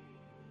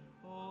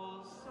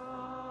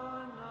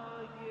 Hosanna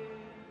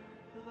in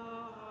the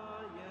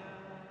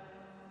highest.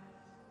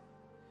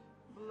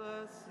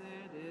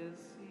 Blessed is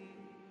he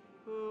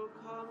who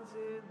comes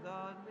in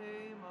the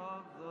name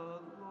of the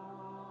Lord.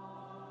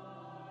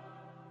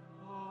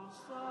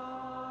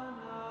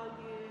 Hosanna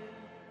in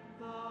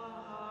the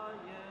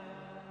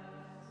highest.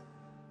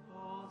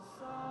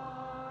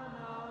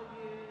 Hosanna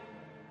in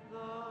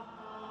the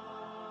highest.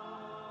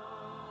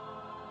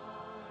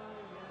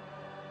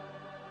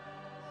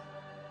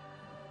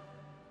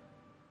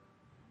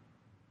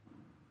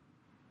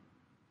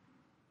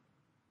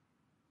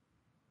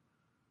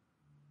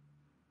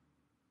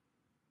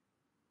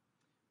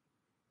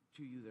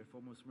 To you, therefore,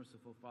 most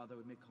merciful Father,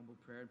 we make humble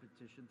prayer and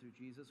petition through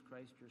Jesus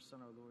Christ, your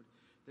Son, our Lord,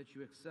 that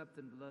you accept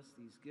and bless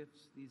these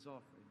gifts, these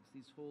offerings,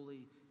 these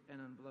holy and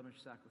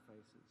unblemished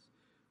sacrifices,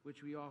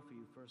 which we offer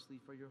you,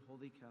 firstly, for your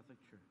holy Catholic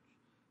Church.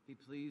 Be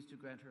pleased to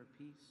grant her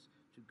peace,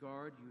 to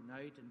guard,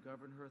 unite, and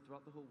govern her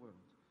throughout the whole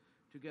world,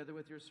 together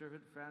with your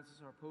servant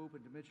Francis, our Pope,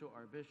 and Domitian,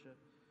 our Bishop,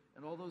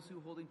 and all those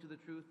who, holding to the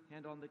truth,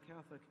 hand on the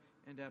Catholic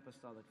and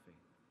Apostolic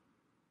faith.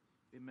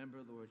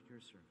 Remember, Lord,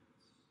 your servants,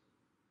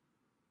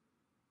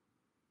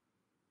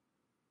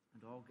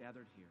 and all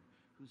gathered here,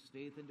 whose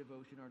faith and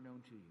devotion are known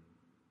to you.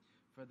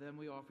 For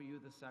them we offer you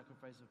the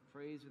sacrifice of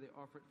praise, where they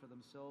offer it for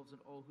themselves and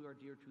all who are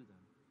dear to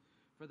them,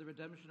 for the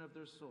redemption of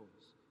their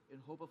souls, in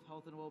hope of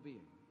health and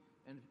well-being,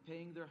 and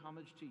paying their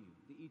homage to you,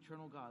 the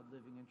eternal God,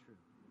 living and true.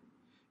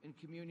 In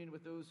communion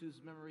with those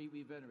whose memory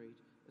we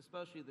venerate,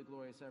 especially the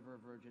glorious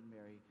ever Virgin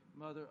Mary,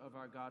 Mother of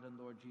our God and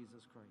Lord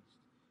Jesus Christ,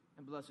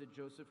 and blessed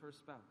Joseph, her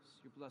spouse,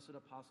 your blessed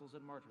apostles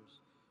and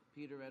martyrs,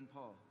 Peter and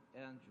Paul,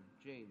 Andrew,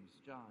 James,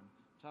 John,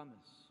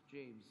 Thomas,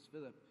 James,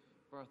 Philip,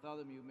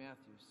 Bartholomew,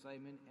 Matthew,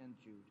 Simon, and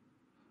Jude,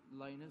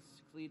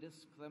 Linus,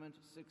 Cletus, Clement,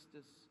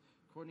 Sixtus,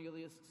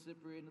 Cornelius,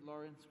 Cyprian,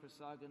 Lawrence,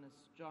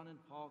 Chrysogonus, John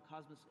and Paul,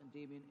 Cosmas and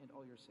Damian, and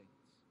all your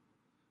saints.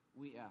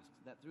 We ask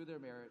that through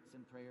their merits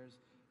and prayers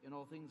in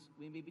all things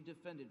we may be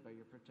defended by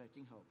your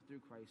protecting help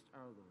through Christ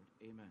our Lord.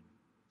 Amen.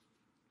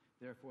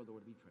 Therefore,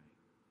 Lord, we pray,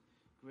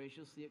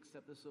 graciously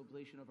accept this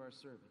oblation of our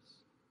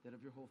service, that of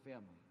your whole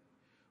family.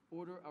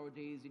 Order our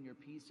days in your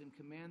peace, and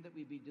command that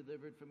we be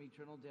delivered from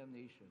eternal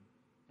damnation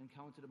and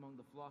counted among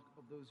the flock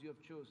of those you have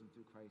chosen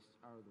through Christ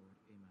our Lord.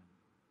 Amen.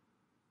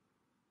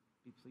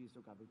 Be pleased,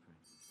 O God, we pray,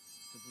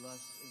 to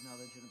bless,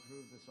 acknowledge, and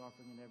approve this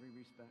offering in every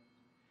respect.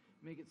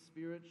 Make it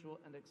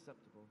spiritual and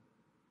acceptable,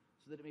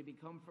 so that it may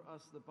become for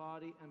us the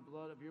body and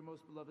blood of your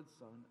most beloved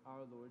Son,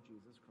 our Lord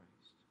Jesus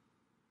Christ.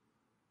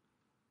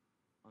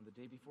 On the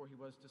day before he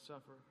was to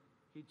suffer,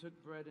 he took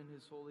bread in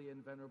his holy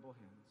and venerable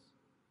hands,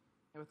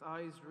 And with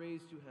eyes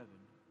raised to heaven,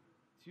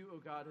 to you, O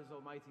God, his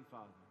almighty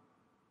Father,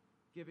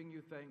 giving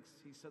you thanks,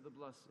 he said the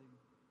blessing,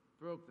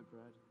 broke the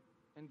bread,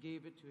 and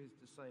gave it to his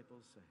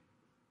disciples, saying,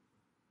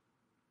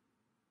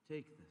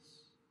 "Take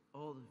this,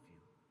 all of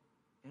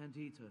you, and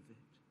eat of it.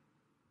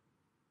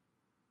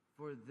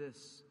 For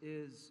this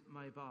is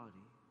my body,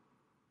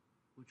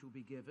 which will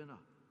be given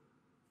up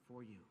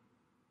for you."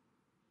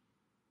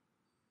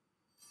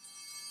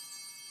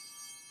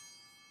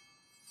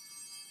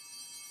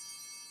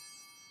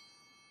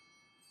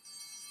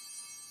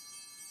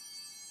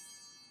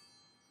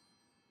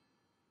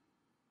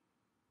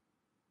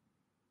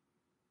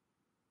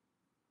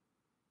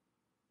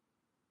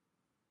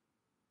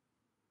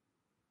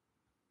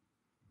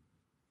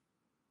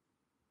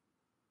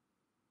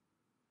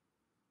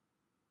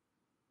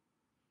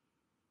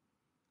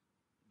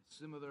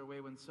 Similar way,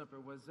 when supper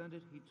was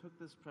ended, he took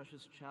this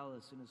precious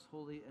chalice in his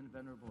holy and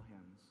venerable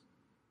hands,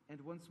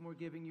 and once more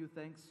giving you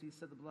thanks, he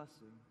said the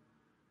blessing,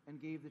 and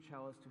gave the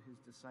chalice to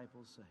his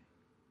disciples, saying,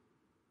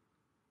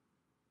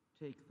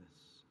 "Take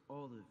this,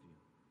 all of you,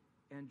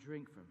 and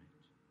drink from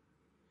it.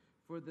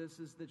 For this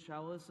is the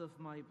chalice of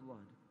my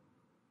blood,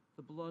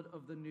 the blood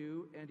of the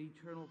new and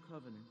eternal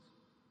covenant,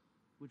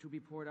 which will be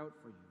poured out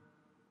for you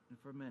and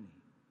for many,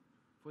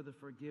 for the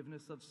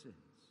forgiveness of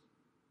sins.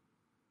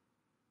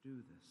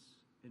 Do this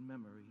in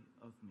memory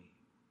of me."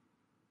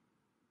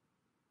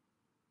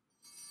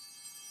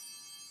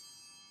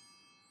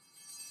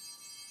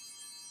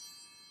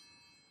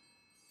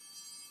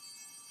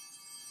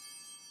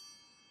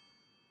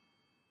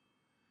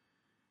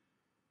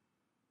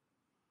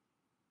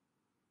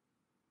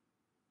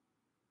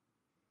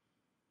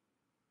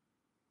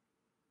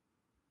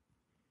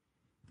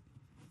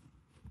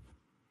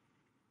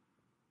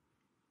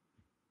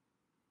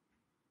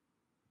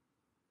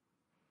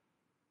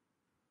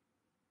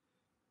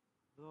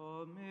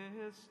 The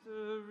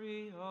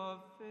mystery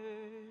of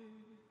faith.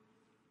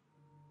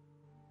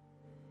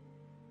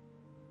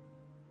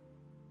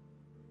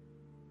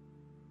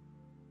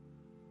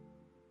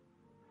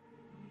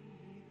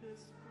 Eat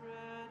this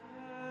bread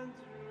and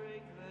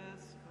drink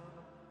this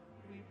cup.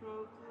 We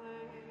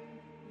proclaim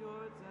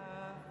your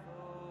death,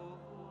 O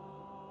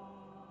Lord,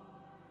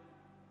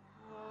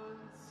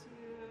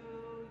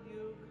 until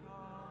you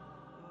come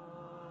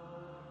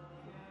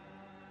again.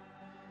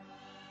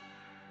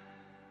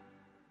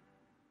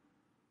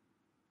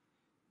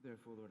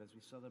 Therefore, Lord, as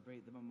we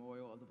celebrate the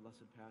memorial of the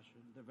Blessed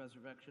Passion, the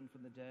resurrection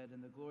from the dead,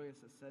 and the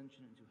glorious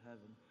ascension into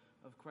heaven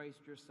of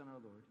Christ, your Son, our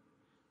Lord,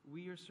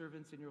 we, your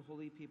servants and your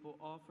holy people,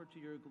 offer to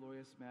your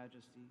glorious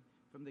majesty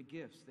from the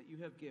gifts that you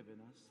have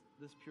given us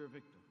this pure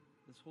victim,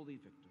 this holy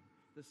victim,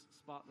 this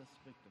spotless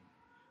victim,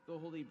 the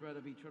holy bread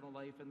of eternal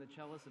life and the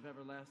chalice of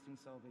everlasting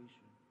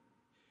salvation.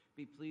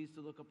 Be pleased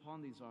to look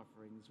upon these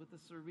offerings with a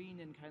serene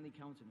and kindly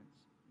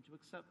countenance, and to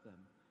accept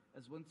them,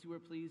 as once you were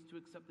pleased to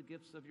accept the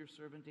gifts of your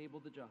servant Abel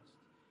the just,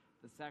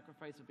 the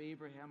sacrifice of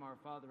Abraham our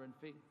father in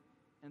faith,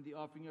 and the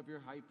offering of your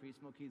high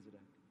priest Melchizedek,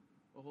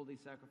 a holy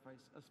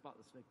sacrifice, a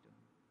spotless victim.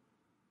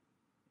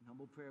 In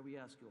humble prayer we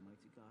ask you,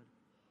 Almighty God,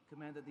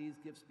 command that these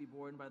gifts be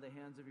borne by the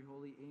hands of your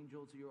holy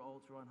angel to your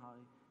altar on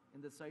high,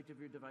 in the sight of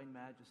your divine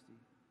majesty,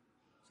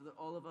 so that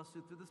all of us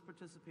who through this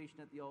participation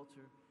at the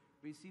altar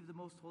receive the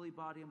most holy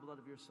body and blood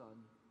of your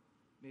Son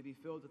may be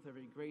filled with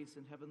every grace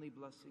and heavenly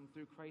blessing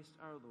through Christ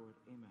our Lord.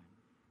 Amen.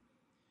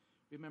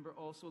 Remember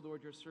also,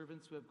 Lord, your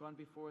servants who have gone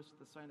before us with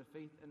the sign of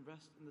faith, and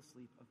rest in the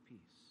sleep of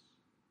peace.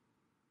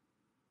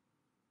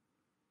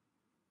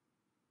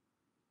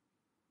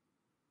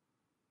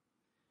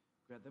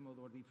 Grant them, O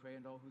Lord, we pray,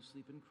 and all who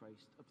sleep in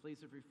Christ, a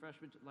place of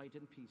refreshment, light,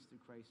 and peace through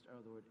Christ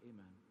our Lord.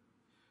 Amen.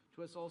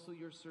 To us also,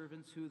 your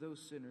servants, who, though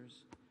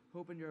sinners,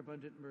 hope in your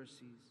abundant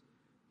mercies,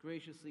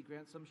 graciously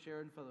grant some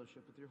share in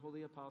fellowship with your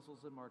holy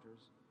apostles and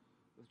martyrs,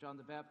 with John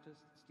the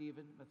Baptist,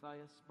 Stephen,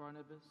 Matthias,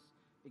 Barnabas,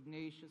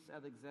 Ignatius,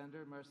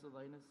 Alexander,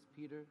 Marcellinus,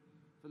 Peter,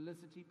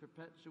 Felicity,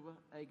 Perpetua,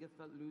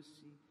 Agatha,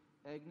 Lucy,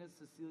 Agnes,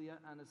 Cecilia,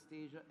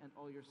 Anastasia, and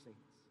all your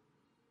saints.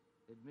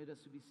 Admit us,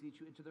 who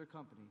beseech you, into their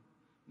company,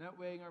 not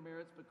weighing our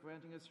merits, but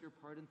granting us your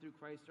pardon through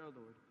Christ our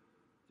Lord,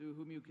 through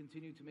whom you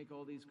continue to make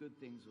all these good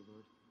things, O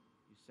Lord.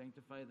 You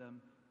sanctify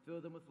them, fill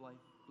them with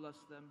life, bless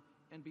them,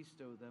 and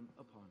bestow them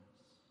upon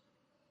us.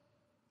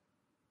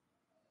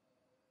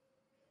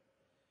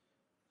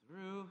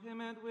 Through him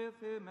and with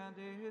him and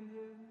in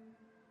him,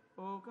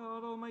 O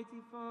God,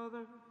 Almighty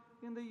Father,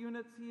 in the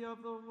unity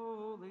of the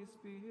Holy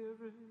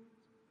Spirit,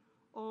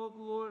 all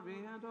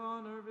glory and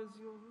honor is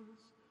yours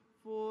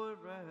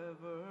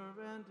forever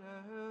and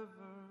ever.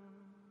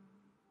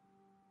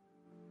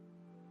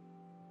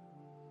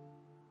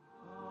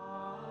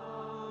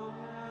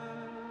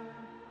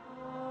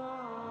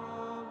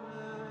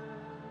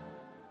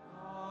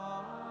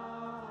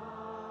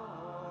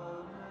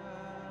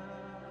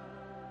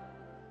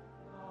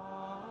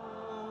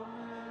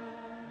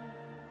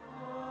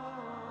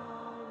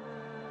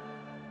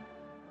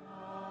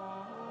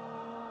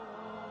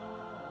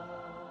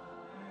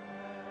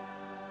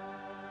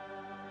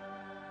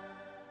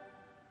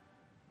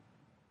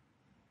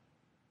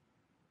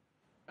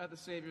 At the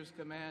Savior's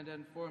command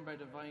and formed by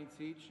divine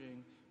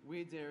teaching,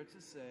 we dare to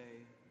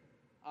say,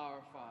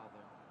 Our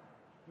Father,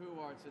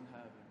 who art in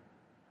heaven,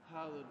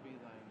 hallowed be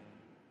thy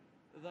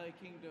name. Thy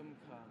kingdom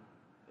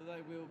come, thy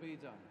will be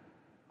done,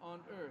 on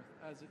earth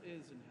as it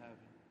is in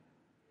heaven.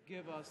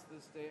 Give us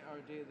this day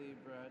our daily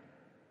bread,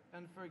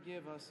 and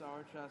forgive us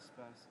our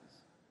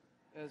trespasses,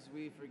 as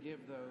we forgive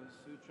those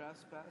who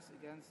trespass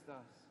against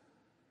us.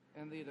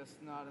 And lead us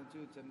not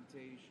into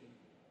temptation,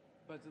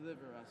 but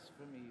deliver us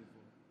from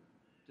evil.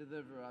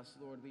 Deliver us,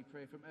 Lord, we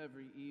pray, from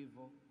every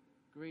evil.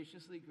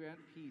 Graciously grant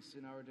peace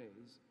in our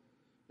days,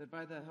 that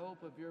by the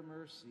help of your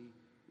mercy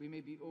we may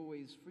be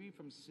always free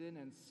from sin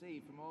and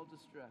safe from all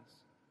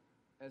distress,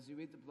 as we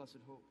wait the blessed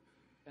hope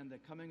and the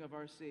coming of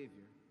our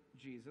Savior,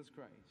 Jesus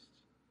Christ.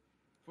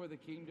 For the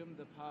kingdom,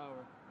 the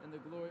power, and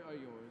the glory are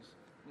yours,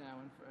 now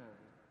and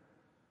forever.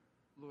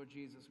 Lord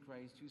Jesus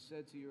Christ, who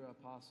said to your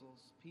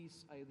apostles,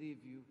 Peace I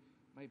leave you,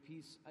 my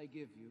peace I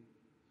give you,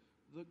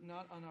 look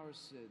not on our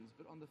sins,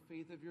 but on the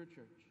faith of your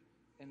church,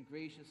 and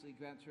graciously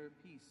grant her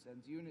peace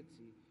and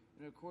unity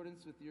in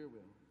accordance with your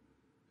will,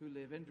 who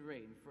live and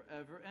reign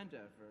forever and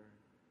ever.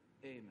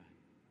 Amen.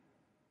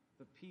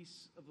 The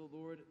peace of the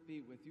Lord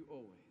be with you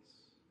always.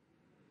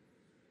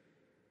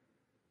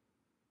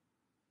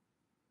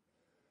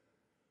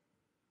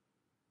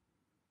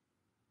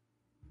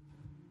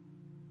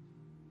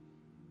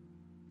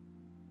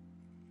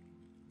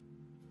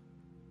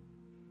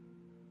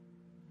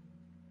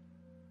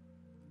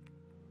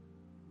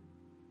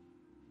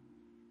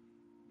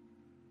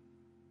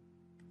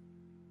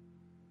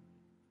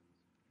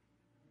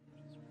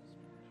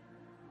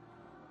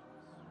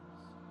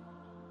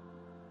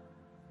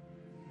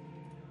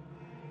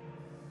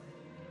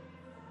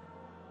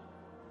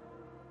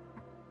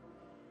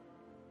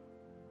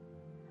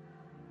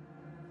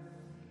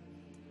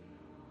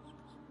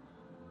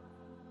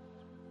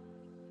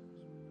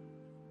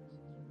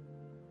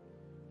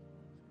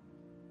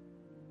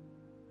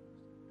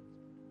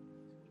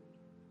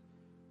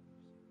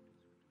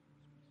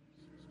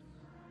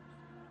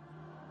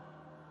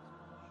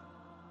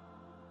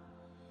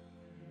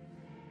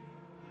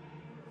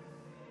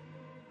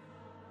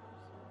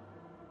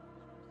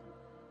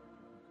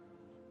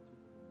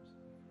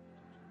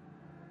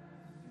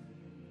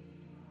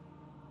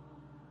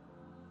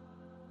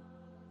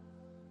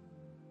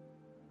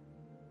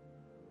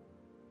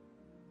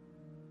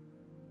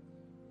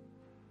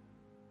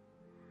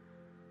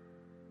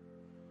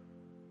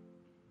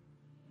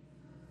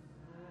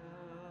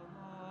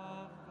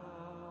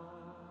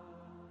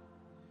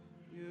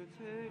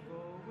 Take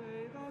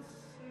away the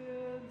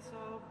sins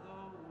of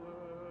the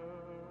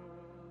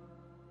world.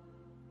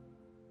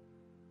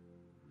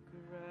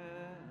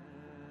 Grant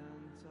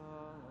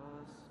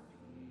us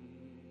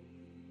peace.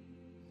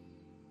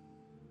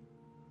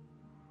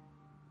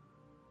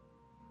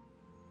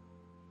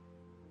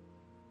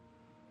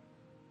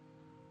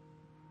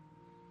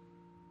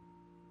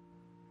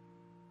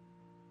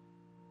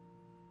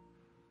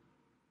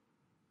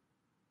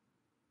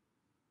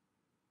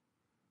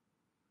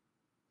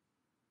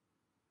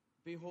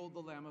 Behold the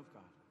Lamb of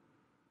God.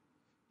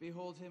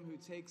 Behold him who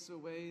takes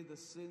away the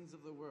sins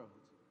of the world.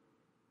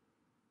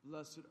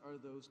 Blessed are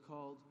those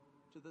called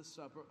to the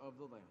supper of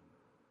the Lamb.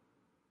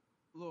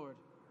 Lord,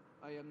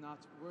 I am not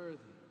worthy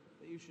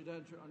that you should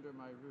enter under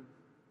my roof,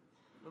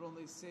 but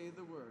only say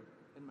the word,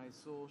 and my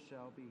soul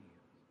shall be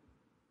healed.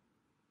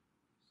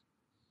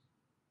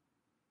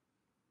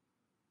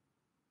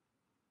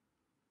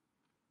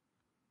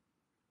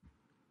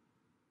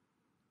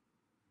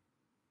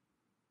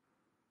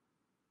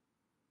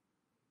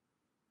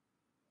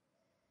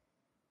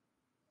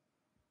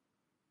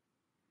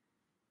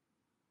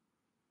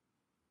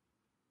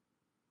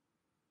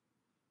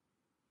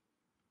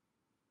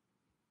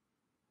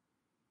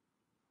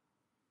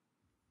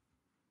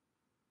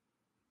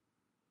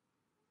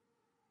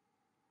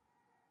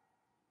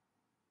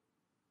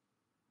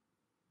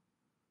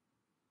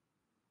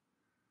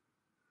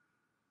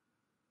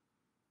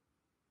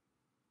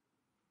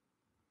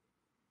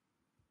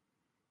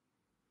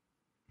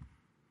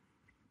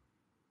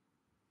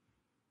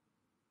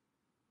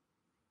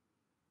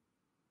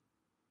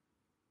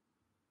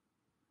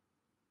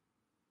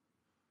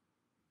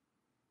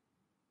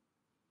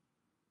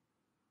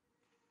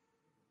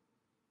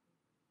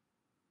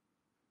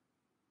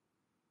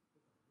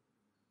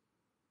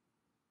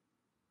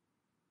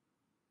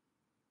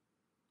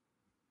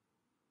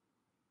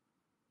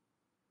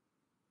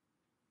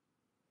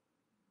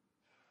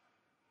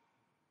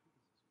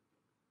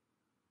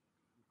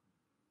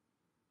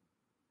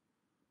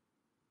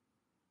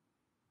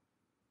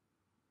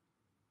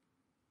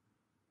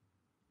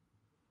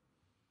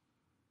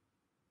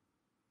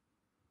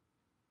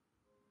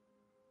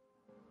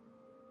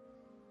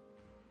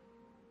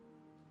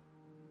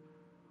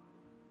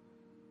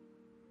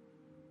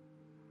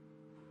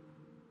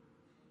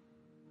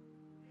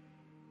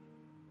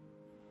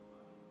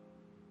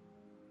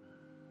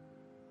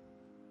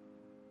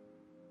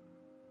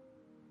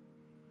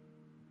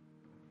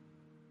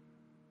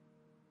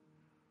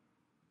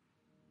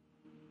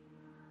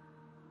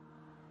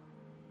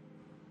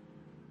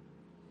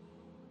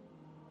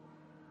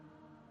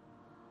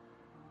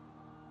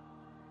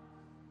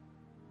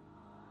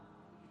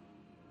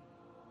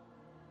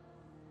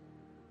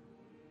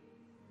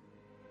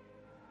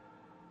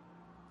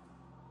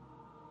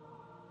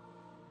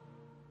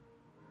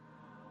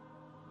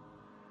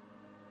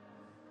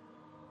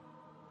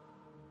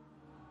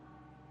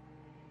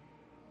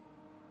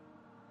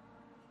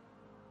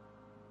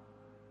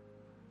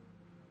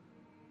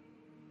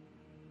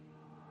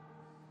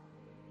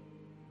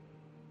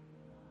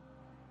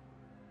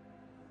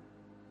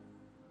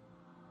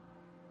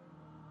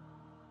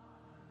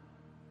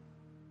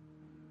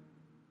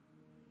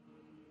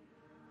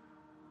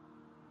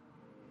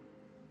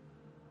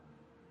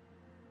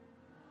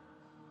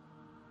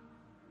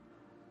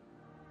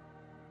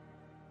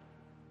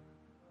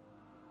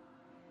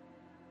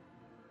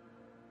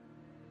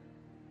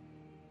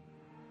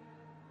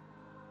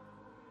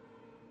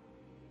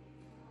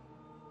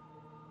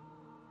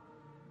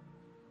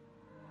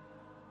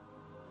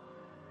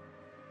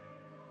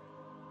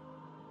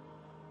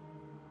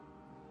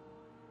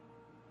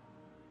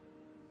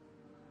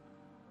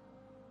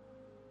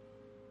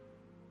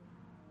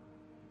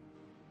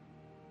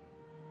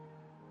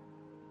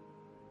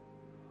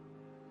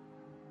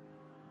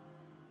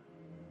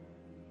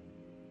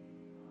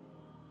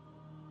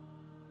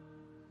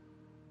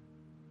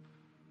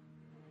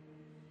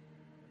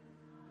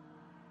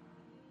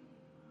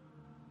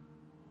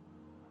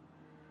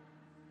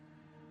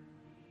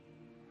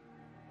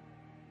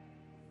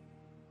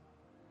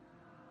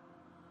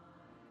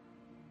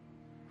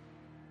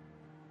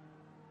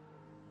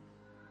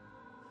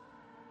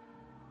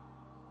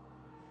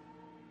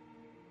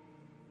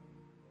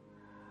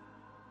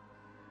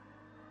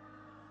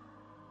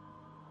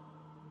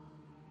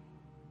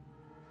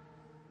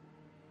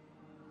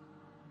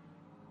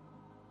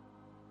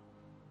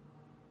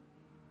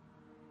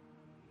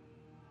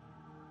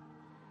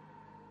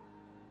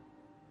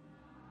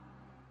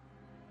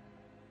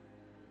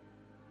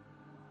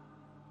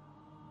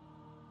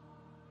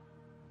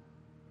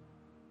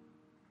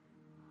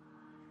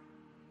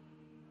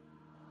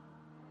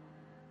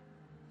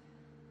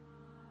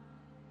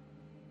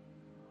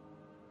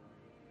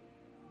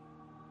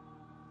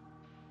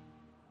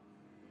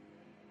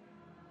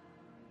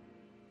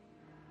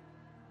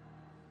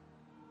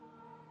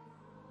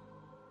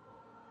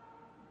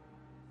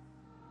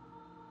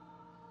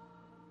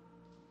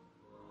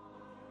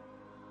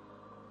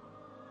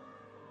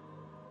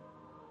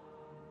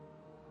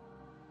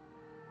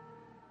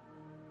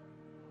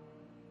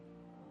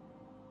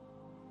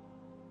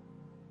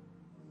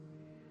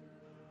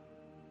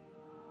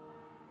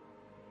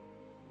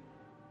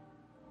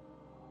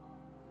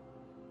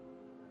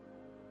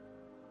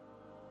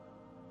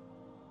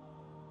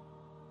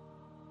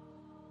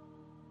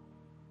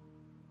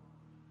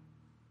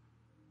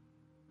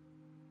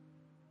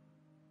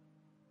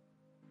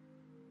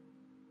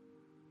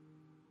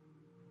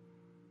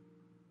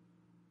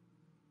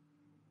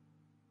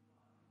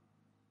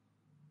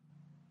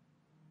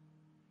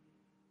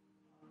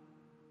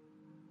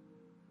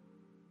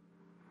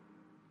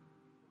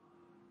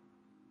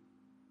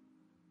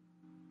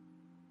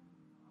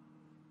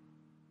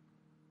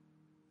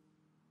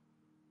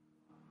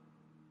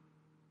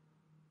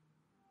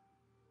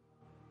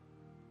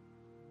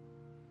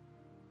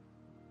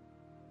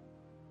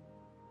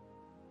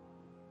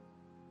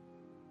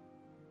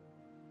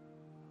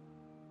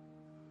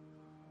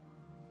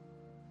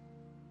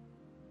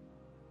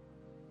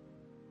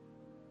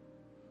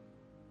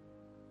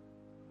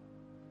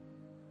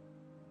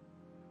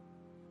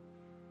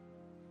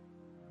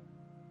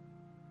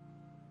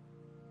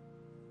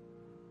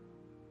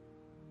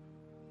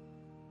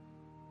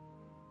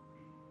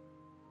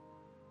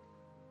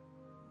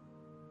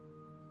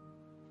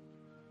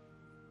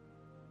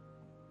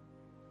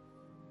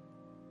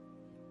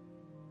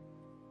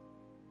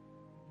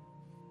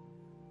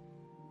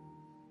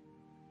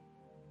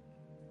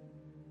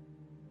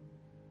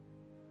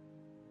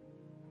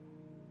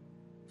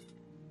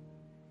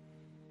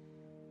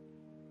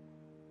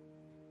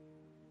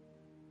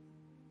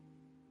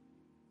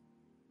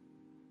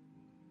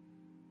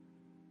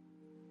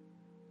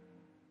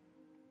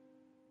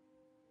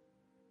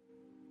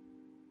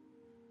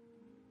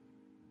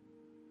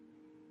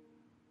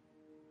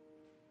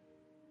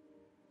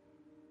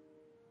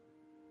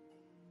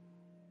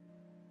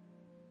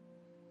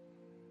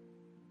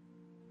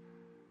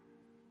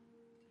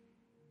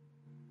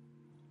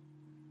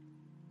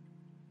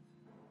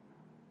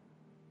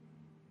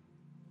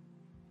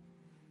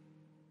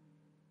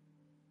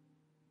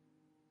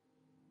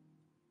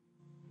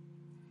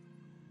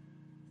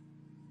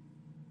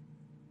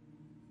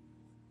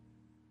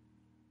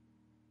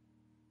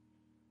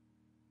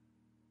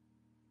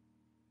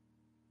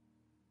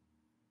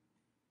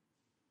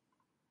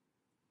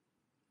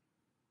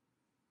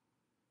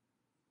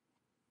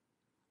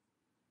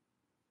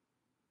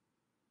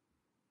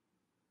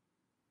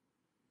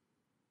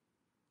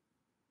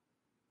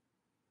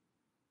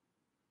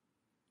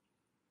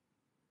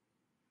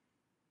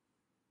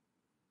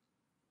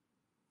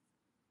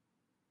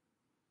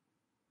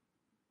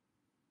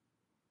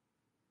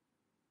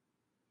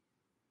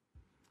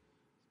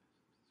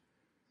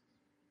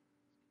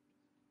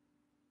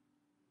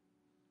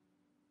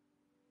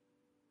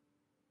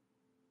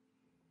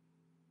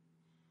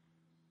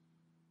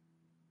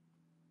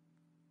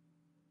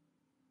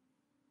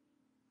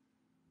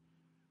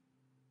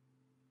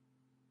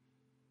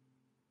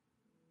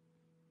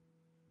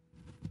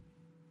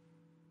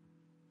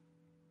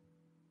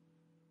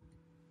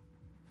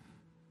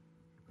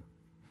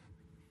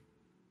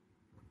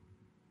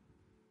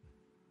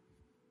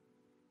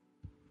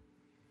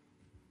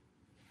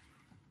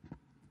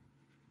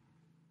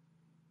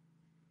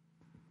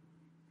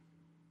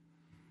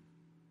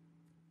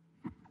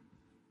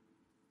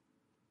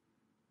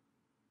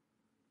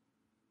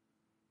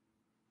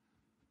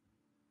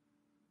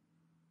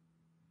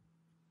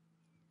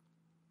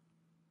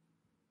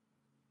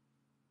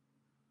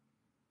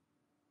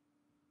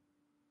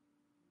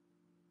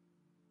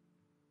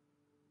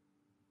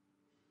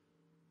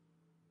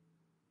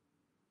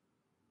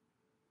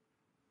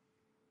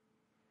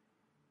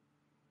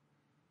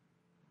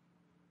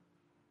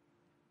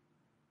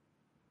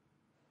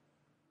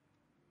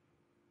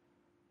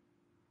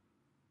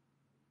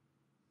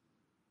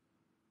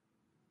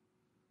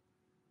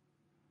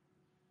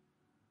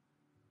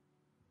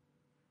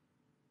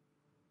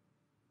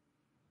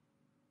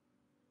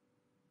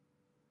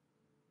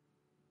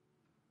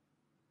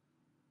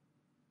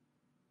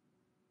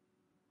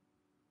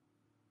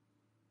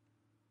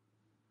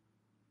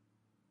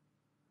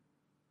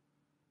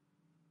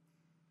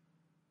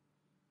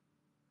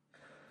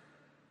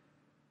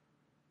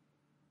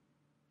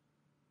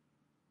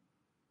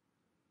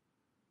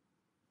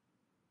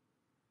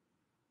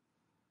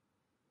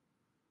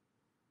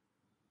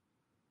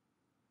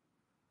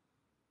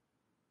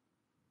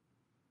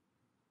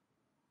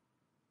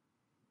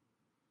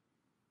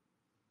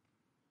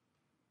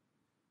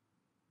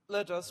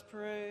 Let us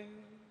pray.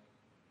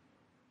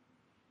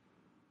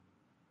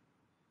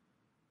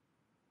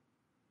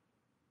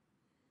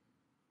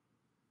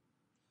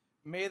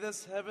 May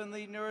this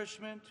heavenly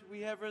nourishment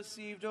we have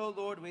received, O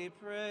Lord, we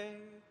pray,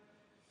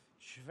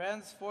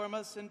 transform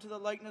us into the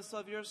likeness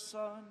of your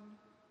Son,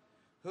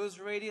 whose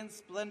radiant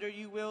splendor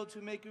you will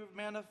to make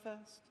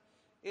manifest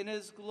in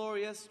his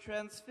glorious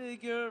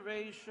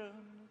transfiguration,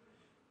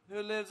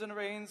 who lives and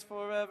reigns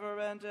forever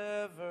and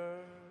ever.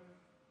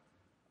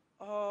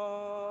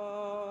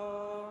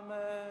 Amen.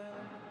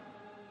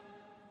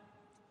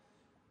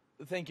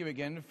 Thank you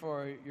again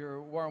for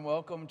your warm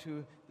welcome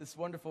to this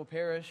wonderful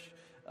parish.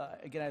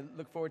 Again, I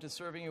look forward to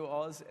serving you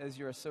all as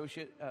your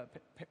associate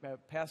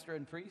pastor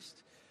and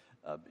priest.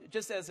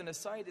 Just as an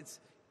aside,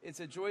 it's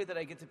a joy that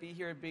I get to be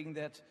here, being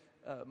that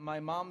my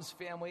mom's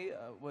family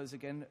was,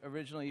 again,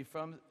 originally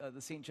from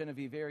the St.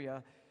 Genevieve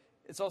area.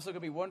 It's also going to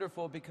be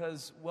wonderful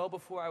because well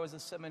before I was a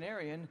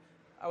seminarian,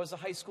 I was a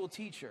high school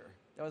teacher.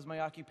 That was my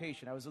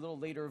occupation. I was a little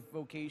later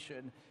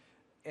vocation.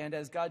 And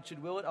as God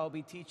should will it, I'll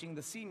be teaching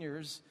the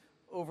seniors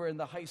over in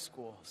the high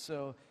school.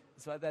 So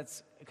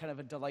that's kind of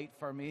a delight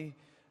for me.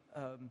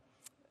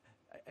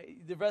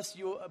 The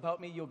rest about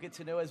me you'll get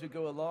to know as we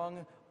go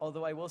along,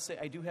 although I will say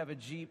I do have a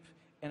Jeep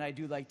and I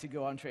do like to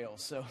go on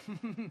trails so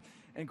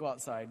and go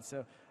outside.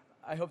 So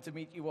I hope to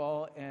meet you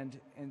all and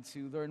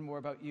to learn more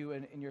about you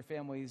and your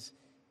families,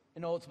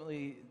 and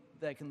ultimately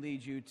that can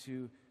lead you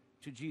to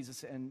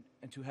Jesus and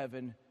to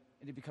heaven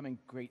and to becoming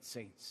great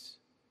saints.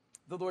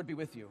 The Lord be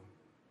with you.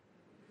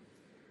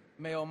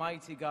 May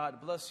Almighty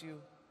God bless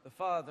you, the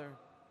Father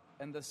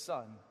and the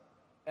Son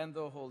and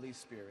the Holy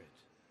Spirit.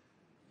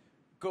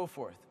 Go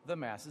forth, the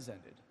Mass is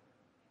ended.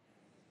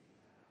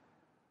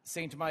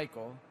 Saint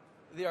Michael,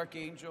 the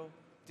Archangel,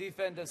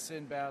 defend us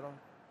in battle.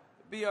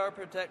 Be our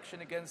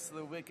protection against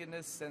the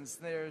wickedness and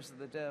snares of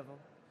the devil.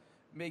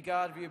 May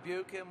God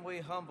rebuke him, we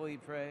humbly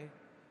pray.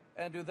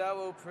 And do thou,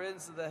 O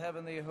Prince of the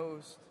heavenly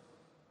host,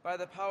 by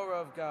the power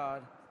of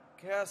God,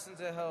 cast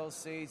into hell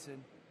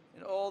Satan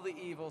and all the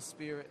evil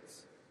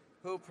spirits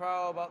who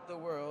prowl about the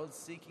world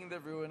seeking the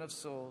ruin of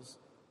souls.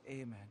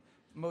 Amen.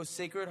 Most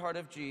Sacred Heart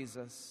of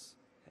Jesus,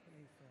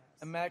 Pray for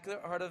us.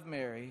 Immaculate Heart of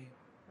Mary,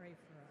 Pray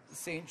for us.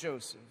 Saint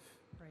Joseph,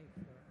 Pray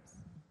for us.